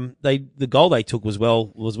 the goal they took was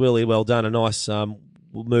really well done. A nice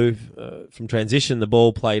move from transition. The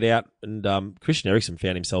ball played out, and Christian Eriksen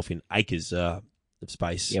found himself in acres of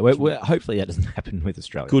space. Yeah, hopefully that doesn't happen with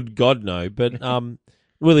Australia. Good God, no. But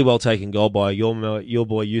really well taken goal by your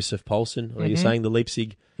boy Yusuf Poulsen. You're saying the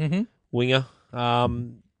Leipzig winger.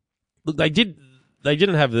 Look, they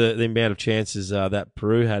didn't have the amount of chances that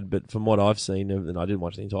Peru had, but from what I've seen, and I didn't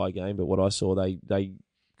watch the entire game, but what I saw, they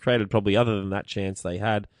created probably other than that chance they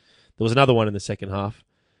had. There was another one in the second half.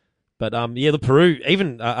 But the Peru,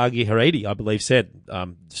 even Agi Haredi, I believe, said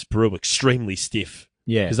Peru were extremely stiff.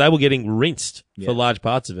 Yeah. Because they were getting rinsed Yeah. for large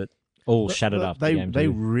parts of it. All shattered after the game. They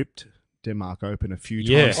too. ripped Denmark open a few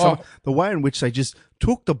Yeah. times. The way in which they just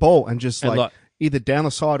took the ball and just And like either down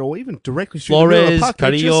the side or even directly through the middle of Flores, the puck,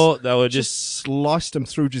 Carrillo, they were just just... sliced them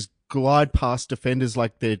through, just glide past defenders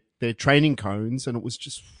like their training cones, and it was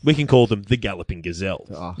just We can call them the Galloping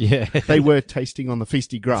Gazelle. Yeah. they were tasting on the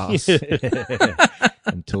feisty grass.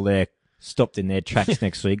 Until they're stopped in their tracks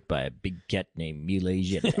next week by a big cat named Mile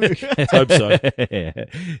Jetback. Hope so.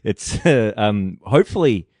 It's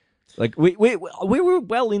hopefully like we were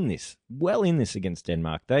well in this against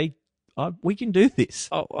Denmark. We can do this.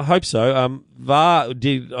 Oh, I hope so. VAR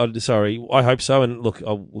did. I hope so. And look,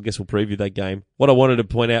 I guess we'll preview that game. What I wanted to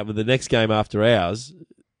point out with the next game after ours,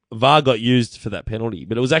 VAR got used for that penalty,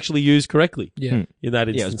 but it was actually used correctly. Yeah. In that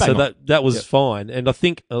Yeah, it was instance, bang so on. that was Yep. fine. And I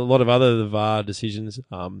think a lot of other VAR decisions,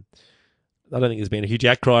 I don't think there's been a huge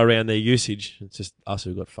outcry around their usage. It's just us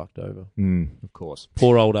who got fucked over. Of course.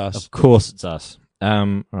 Poor old us. Of course it's us.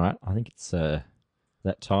 All right. I think it's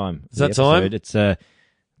that time. Is that time? It's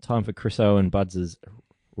time for Chris O and Buds'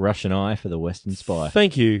 Russian Eye for the Western Spy.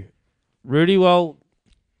 Thank you, Rudy. Well,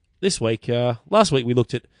 this week, last week we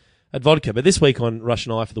looked at at vodka. But this week on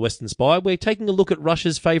Russian Eye for the Western Spy, we're taking a look at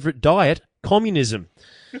Russia's favourite diet, communism.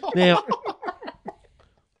 Now,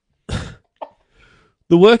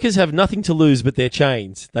 the workers have nothing to lose but their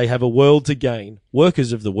chains. They have a world to gain.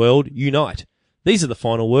 Workers of the world, unite. These are the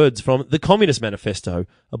final words from The Communist Manifesto,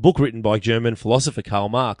 a book written by German philosopher Karl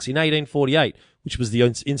Marx in 1848, which was the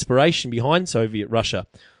inspiration behind Soviet Russia.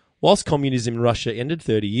 Whilst communism in Russia ended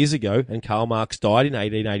 30 years ago and Karl Marx died in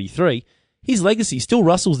 1883, his legacy still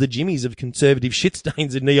rustles the jimmies of conservative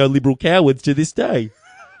shitstains and neoliberal cowards to this day.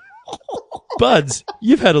 Buds,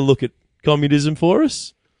 you've had a look at communism for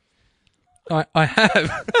us. I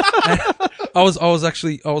have. I was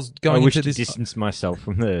going wish into to this. distance myself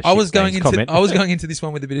from the. I was going shit-stains comment. into this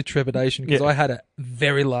one with a bit of trepidation because Yeah. I had a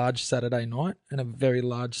very large Saturday night and a very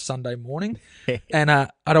large Sunday morning, and I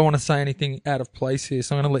don't want to say anything out of place here,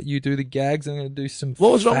 so I'm going to let you do the gags. I'm going to do some.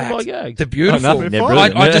 What was wrong with my facts. gags? They're beautiful. Oh, nothing. They're I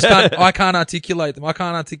brilliant. just can't. I can't articulate them. I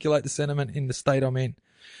can't articulate the sentiment in the state I'm in.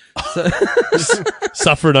 So,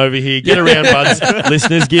 Suffering over here. Get around, buds.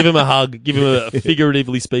 Listeners, give him a hug. Give him a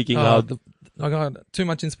figuratively speaking hug. I got too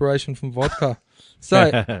much inspiration from vodka.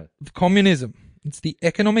 So, communism. It's the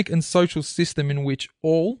economic and social system in which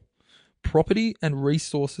all property and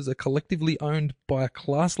resources are collectively owned by a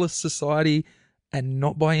classless society and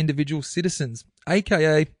not by individual citizens,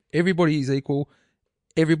 aka everybody is equal,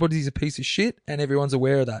 everybody's a piece of shit, and everyone's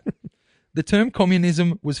aware of that. The term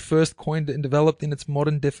communism was first coined and developed in its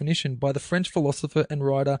modern definition by the French philosopher and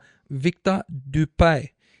writer Victor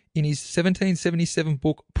Dupay. In his 1777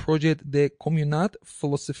 book Projet de Communauté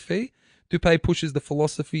Philosophie, Dupay pushes the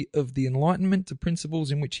philosophy of the Enlightenment to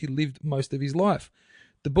principles in which he lived most of his life.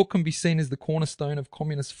 The book can be seen as the cornerstone of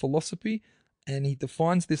communist philosophy, and he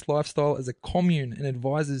defines this lifestyle as a commune and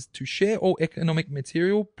advises to share all economic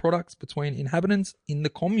material products between inhabitants in the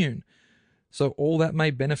commune, so all that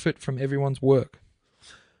may benefit from everyone's work.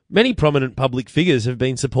 Many prominent public figures have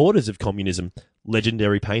been supporters of communism.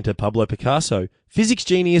 Legendary painter Pablo Picasso, physics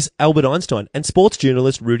genius Albert Einstein, and sports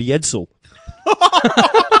journalist Rudi Edsel.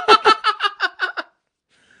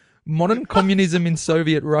 Modern communism in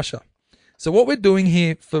Soviet Russia. So what we're doing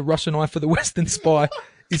here for Russian Eye for the Western Spy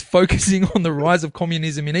is focusing on the rise of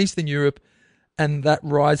communism in Eastern Europe, and that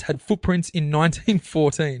rise had footprints in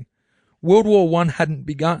 1914. World War I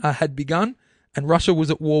had begun, and Russia was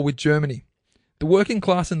at war with Germany. The working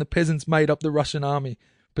class and the peasants made up the Russian army,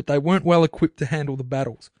 but they weren't well equipped to handle the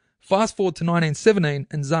battles. Fast forward to 1917,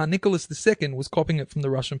 and Tsar Nicholas II was copying it from the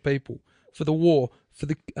Russian people for the war,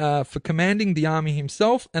 for commanding the army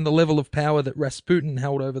himself, and the level of power that Rasputin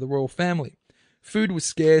held over the royal family. Food was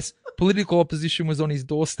scarce, political opposition was on his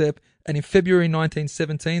doorstep, and in February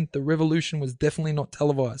 1917, the revolution was definitely not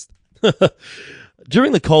televised.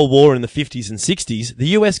 During the Cold War in the 50s and 60s, the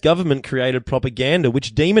US government created propaganda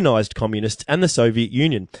which demonized communists and the Soviet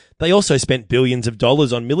Union. They also spent billions of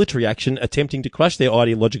dollars on military action attempting to crush their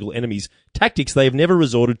ideological enemies, tactics they have never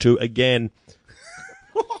resorted to again.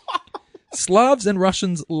 Slavs and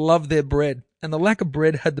Russians loved their bread, and the lack of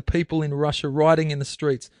bread had the people in Russia rioting in the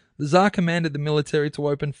streets. The Tsar commanded the military to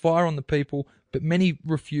open fire on the people, but many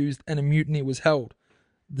refused and a mutiny was held.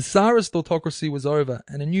 The Tsarist autocracy was over,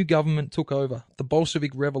 and a new government took over, the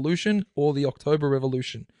Bolshevik Revolution, or the October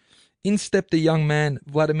Revolution. In stepped the young man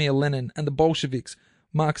Vladimir Lenin and the Bolsheviks,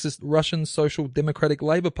 Marxist Russian Social Democratic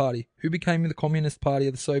Labour Party, who became the Communist Party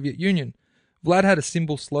of the Soviet Union. Vlad had a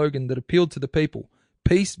simple slogan that appealed to the people: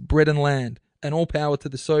 peace, bread and land, and all power to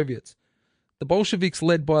the Soviets. The Bolsheviks,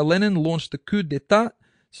 led by Lenin, launched the coup d'etat,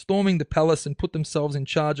 storming the palace and put themselves in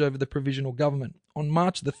charge over the provisional government. On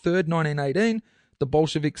March the 3rd, 1918, the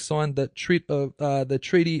Bolsheviks signed the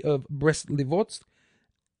Treaty of Brest-Litovsk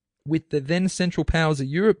with the then Central Powers of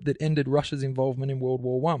Europe that ended Russia's involvement in World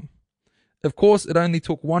War I. Of course, it only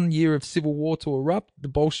took 1 year of civil war to erupt, the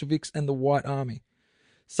Bolsheviks and the White Army.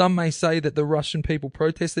 Some may say that the Russian people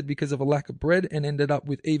protested because of a lack of bread and ended up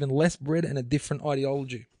with even less bread and a different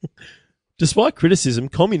ideology. Despite criticism,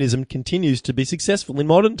 communism continues to be successful in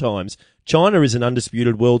modern times. China is an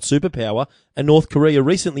undisputed world superpower, and North Korea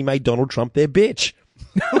recently made Donald Trump their bitch.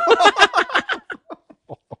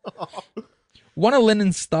 One of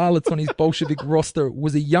Lenin's starlets on his Bolshevik roster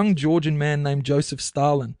was a young Georgian man named Joseph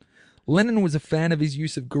Stalin. Lenin was a fan of his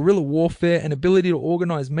use of guerrilla warfare and ability to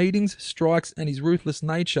organize meetings, strikes, and his ruthless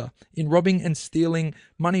nature in robbing and stealing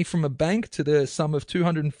money from a bank to the sum of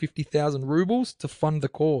 250,000 rubles to fund the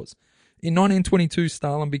cause. In 1922,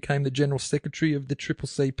 Stalin became the General Secretary of the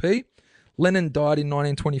CCP. Lenin died in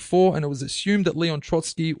 1924, and it was assumed that Leon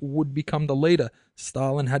Trotsky would become the leader.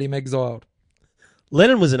 Stalin had him exiled.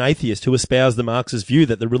 Lenin was an atheist who espoused the Marxist view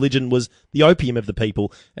that the religion was the opium of the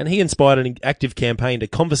people, and he inspired an active campaign to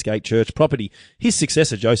confiscate church property. His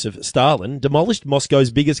successor, Joseph Stalin, demolished Moscow's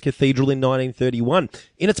biggest cathedral in 1931.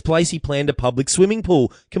 In its place, he planned a public swimming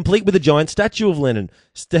pool, complete with a giant statue of Lenin.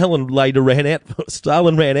 Stalin ran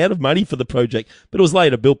out of money for the project, but it was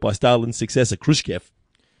later built by Stalin's successor, Khrushchev.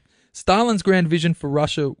 Stalin's grand vision for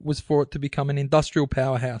Russia was for it to become an industrial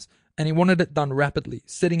powerhouse, and he wanted it done rapidly,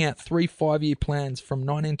 setting out 3 5-year plans from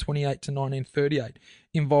 1928 to 1938,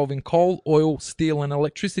 involving coal, oil, steel, and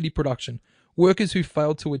electricity production. Workers who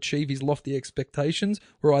failed to achieve his lofty expectations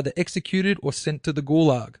were either executed or sent to the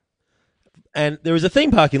Gulag. And there is a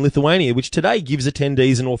theme park in Lithuania which today gives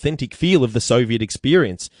attendees an authentic feel of the Soviet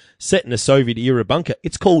experience. Set in a Soviet-era bunker,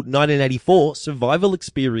 it's called 1984 Survival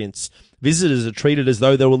Experience. Visitors are treated as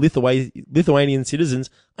though they were Lithuanian citizens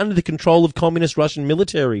under the control of communist Russian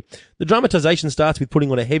military. The dramatization starts with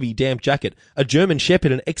putting on a heavy, damp jacket. A German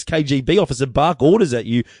shepherd and ex-KGB officer bark orders at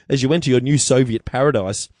you as you enter your new Soviet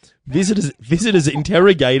paradise. Visitors are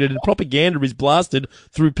interrogated and propaganda is blasted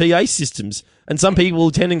through PA systems. And some people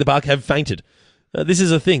attending the park have fainted. This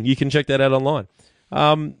is a thing. You can check that out online.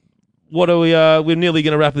 What are we? We're nearly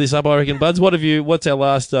going to wrap this up, I reckon, Buds. What's our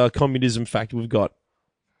last communism fact we've got?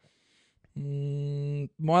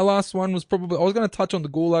 My last one was probably, I was going to touch on the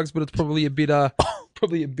gulags, but it's probably a bit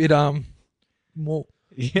more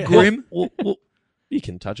grim. Well, you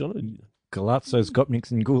can touch on it. Galatzos,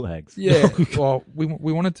 Gopniks, and Gulags. Yeah, well,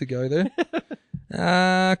 we wanted to go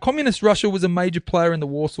there. Communist Russia was a major player in the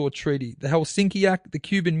Warsaw Treaty. The Helsinki Act, the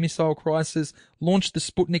Cuban Missile Crisis, launched the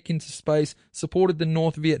Sputnik into space, supported the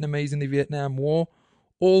North Vietnamese in the Vietnam War,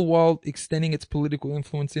 all while extending its political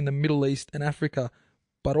influence in the Middle East and Africa,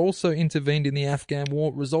 but also intervened in the Afghan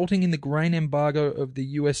War, resulting in the grain embargo of the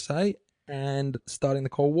USA and starting the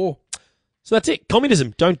Cold War. So that's it.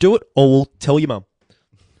 Communism. Don't do it, or we'll tell your mum.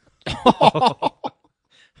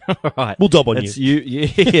 Right. We'll dob on That's you.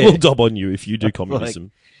 Yeah. We'll dob on you if you do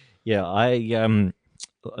communism. Yeah, I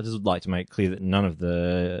just would like to make clear that none of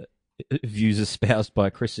the views espoused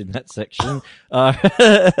by Chris in that section are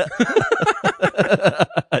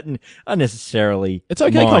unnecessarily. It's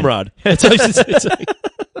okay, mine. comrade. It's okay.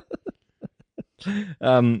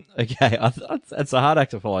 Okay, that's a hard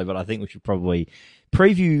act to follow, but I think we should probably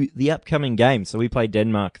preview the upcoming game. So we play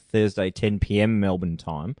Denmark Thursday, 10 p.m. Melbourne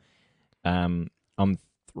time. I'm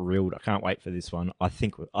thrilled. I can't wait for this one. I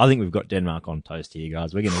think we've got Denmark on toast here,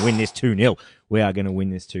 guys. We're going to win this 2-0. We are going to win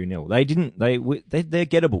this 2-0. They're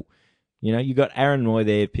gettable. You know, you got Aaron Moy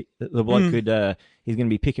there. The bloke he's going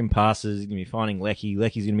to be picking passes. He's going to be finding Lecky.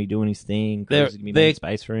 Lecky's going to be doing his thing. There's going to be making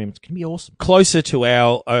space for him. It's going to be awesome. Closer to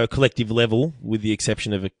our collective level, with the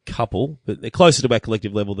exception of a couple, but they're closer to our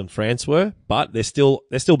collective level than France were. But they're still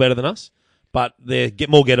better than us. But they're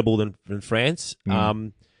more gettable than France.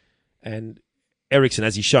 And Ericsson,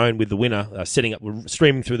 as he's shown with the winner, setting up,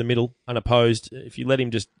 streaming through the middle, unopposed. If you let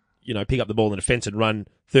him just pick up the ball in the defence and run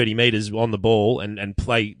 30 metres on the ball and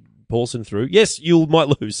play Paulson through, yes, you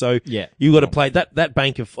might lose. So yeah, you got to play that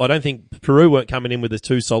bank of. I don't think Peru weren't coming in with the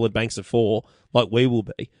 2 solid banks of 4 like we will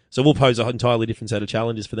be. So we'll pose an entirely different set of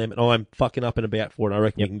challenges for them, and I'm fucking up and about for it. I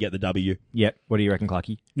reckon we can get the W. Yep. What do you reckon,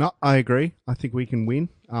 Clarky? No, I agree. I think we can win.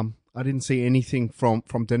 I didn't see anything from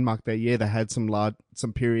Denmark there. Yeah, they had some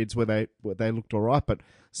periods where they looked all right, but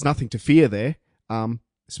it's nothing to fear there.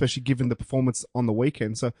 Especially given the performance on the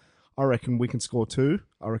weekend. So I reckon we can score 2.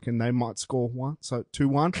 I reckon they might score 1. So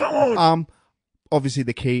 2-1. Come on. Obviously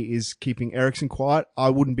the key is keeping Ericsson quiet. I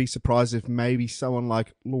wouldn't be surprised if maybe someone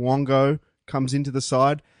like Luongo comes into the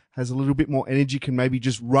side, has a little bit more energy, can maybe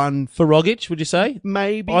just run. For Rogic, would you say?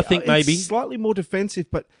 Maybe. I think maybe. Slightly more defensive,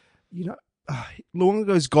 but,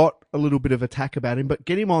 Luongo's got a little bit of attack about him, but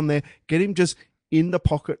get him on there, get him just in the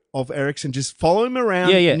pocket of Ericsson, just follow him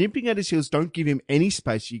around, nipping at his heels. Don't give him any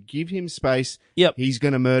space. You give him space, he's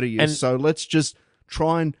going to murder you. So let's just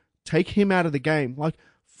try and take him out of the game, like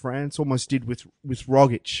France almost did with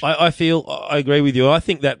Rogic. I agree with you. I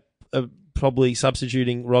think that probably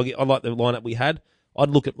substituting Rogic, I like the lineup we had. I'd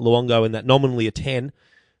look at Luongo in that nominally a 10,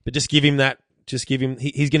 but just give him that. Just give him.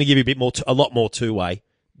 He's going to give you a lot more two-way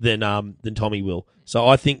than Tommy will. So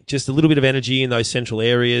I think just a little bit of energy in those central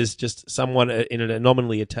areas, just someone in a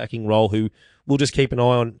nominally attacking role who will just keep an eye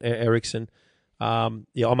on Ericsson. I'm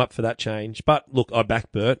up for that change. But look, I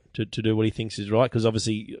back Bert to do what he thinks is right, because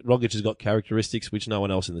obviously Rogic has got characteristics which no one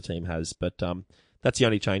else in the team has. But that's the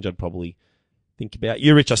only change I'd probably think about.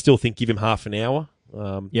 Juric, I still think give him half an hour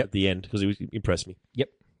at the end, because he impressed me. Yep,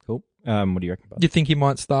 cool. What do you reckon, Bud? Do you think he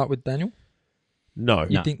might start with Daniel? No.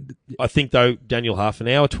 You No. think? I think though, Daniel, half an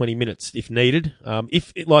hour, 20 minutes if needed.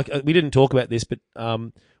 We didn't talk about this, but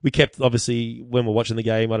we kept obviously when we're watching the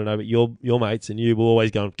game. I don't know, but your mates and you were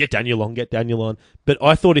always going, get Daniel on. But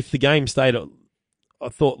I thought if the game stayed, I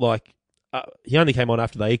thought he only came on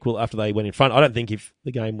after they went in front. I don't think if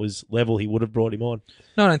the game was level, he would have brought him on.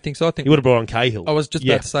 No, I don't think so. I think He would have brought on Cahill. I was just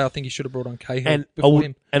Yeah. about to say I think he should have brought on Cahill And before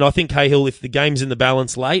him. I think Cahill, if the game's in the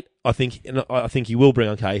balance late, I think he will bring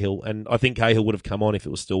on Cahill, and I think Cahill would have come on if it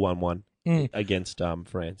was still 1-1 against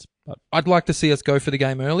France. But I'd like to see us go for the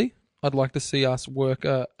game early. I'd like to see us work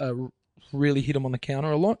really hit them on the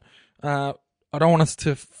counter a lot. I don't want us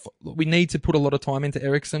to. We need to put a lot of time into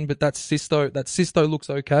Ericsson, but that Sisto looks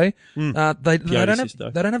okay. They don't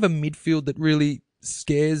have a midfield that really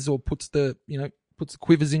scares or puts the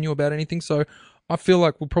quivers in you about anything. So I feel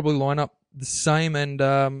like we'll probably line up the same, and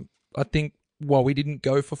I think while we didn't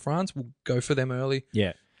go for France, we'll go for them early.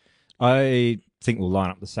 Yeah. I think we'll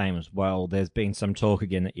line up the same as well. There's been some talk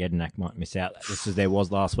again that Jedinak might miss out, just as there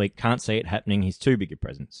was last week. Can't see it happening. He's too big a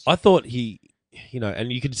presence. I thought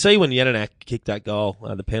and you could see when Jedinak kicked that goal,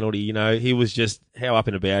 the penalty, he was just how up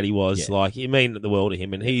and about he was. Yeah. Like, it meant the world to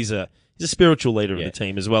him, and he's a spiritual leader of the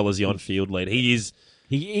team as well as the on-field leader. He is.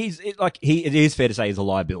 It is fair to say he's a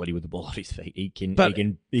liability with the ball at his feet. He can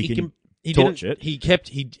torch it.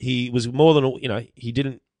 He was more than,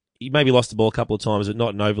 he maybe lost the ball a couple of times, but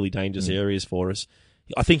not in overly dangerous areas for us.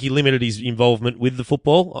 I think he limited his involvement with the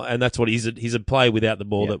football, and that's what he's a player without the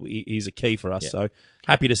ball that he's a key for us. Yeah. So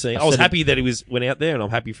happy to see. I was happy that he went out there, and I'm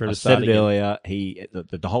happy for him I to start said it again. earlier.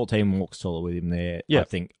 The whole team walks taller with him there. Yeah. I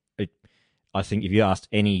think if you asked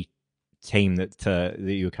any team that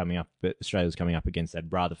you were coming up, that Australia's coming up against,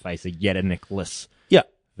 they'd rather face a Jedinak-less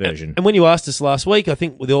version. And when you asked us last week, I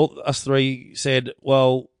think with all us three said,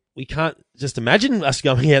 well, we can't just imagine us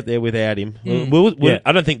going out there without him.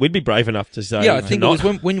 I don't think we'd be brave enough to say. Yeah, I think it not.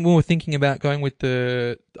 was when we were thinking about going with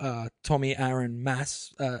the Tommy, Aaron,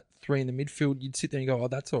 Mass three in the midfield. You'd sit there and go, "Oh,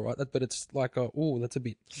 that's all right," but it's like, that's a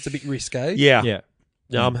bit risque. Yeah.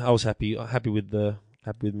 No, I was happy with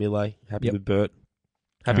Millet, happy with Bert,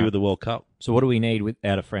 happy with the World Cup. So what do we need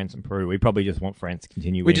out of France and Peru? We probably just want France to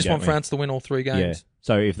continue. We just want France to win all three games. Yeah.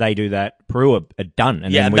 So if they do that, Peru are done.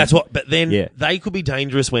 And then that's what. But then they could be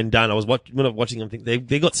dangerous when done. I was watching them. Think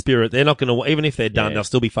they got spirit. They're not going to, even if they're done, they'll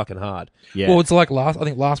still be fucking hard. Yeah. Well, it's like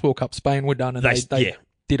last World Cup, Spain were done, and they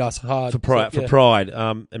did us hard for pride.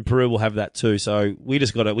 And Peru will have that too. So we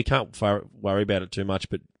just got to. We can't worry about it too much,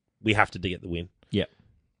 but we have to get the win. Yeah.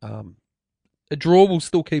 A draw will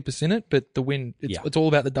still keep us in it, but the win, it's all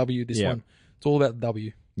about the W. This one, it's all about the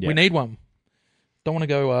W. Yeah. We need one. Don't want to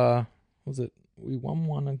go. What was it? We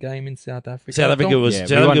won a game in South Africa. South Africa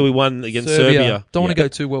we won against Serbia. Don't want to go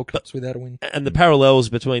 2 World Cups without a win. And the parallels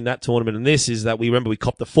between that tournament and this is that we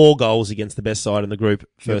copped the 4 goals against the best side in the group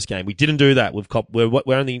first game. We didn't do that.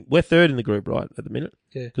 We're third in the group right at the minute.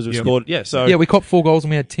 Yeah, because we've scored. Yeah, so we copped 4 goals and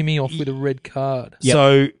we had Timmy off with a red card. Yep.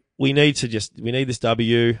 So we need this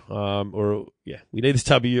W, we need this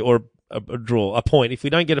W or a draw, a point. If we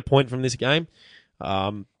don't get a point from this game,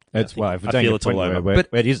 I feel it's all over. But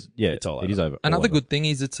it is. Yeah, it's all over. It is over. Another good thing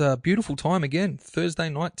is it's a beautiful time again. Thursday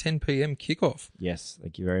night, 10 p.m. kickoff. Yes,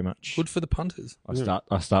 thank you very much. Good for the punters.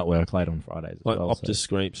 I start work late on Fridays as well. Optus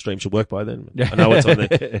stream should work by then. I know it's on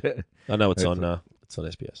there. I know it's on. It's on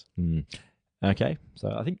SBS. Okay,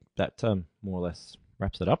 so I think that more or less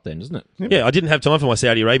wraps it up then, doesn't it? Yeah, I didn't have time for my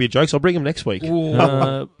Saudi Arabia jokes. I'll bring them next week.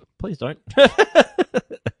 Please don't.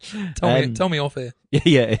 Tell me off air.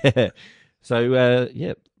 Yeah. So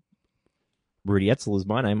Rudy Etzel is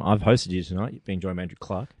my name. I've hosted you tonight. You've been joined by Andrew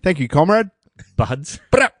Clark. Thank you, comrade. Buds.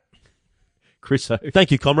 Chris O.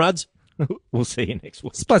 Thank you, comrades. We'll see you next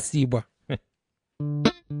week. Spasibo.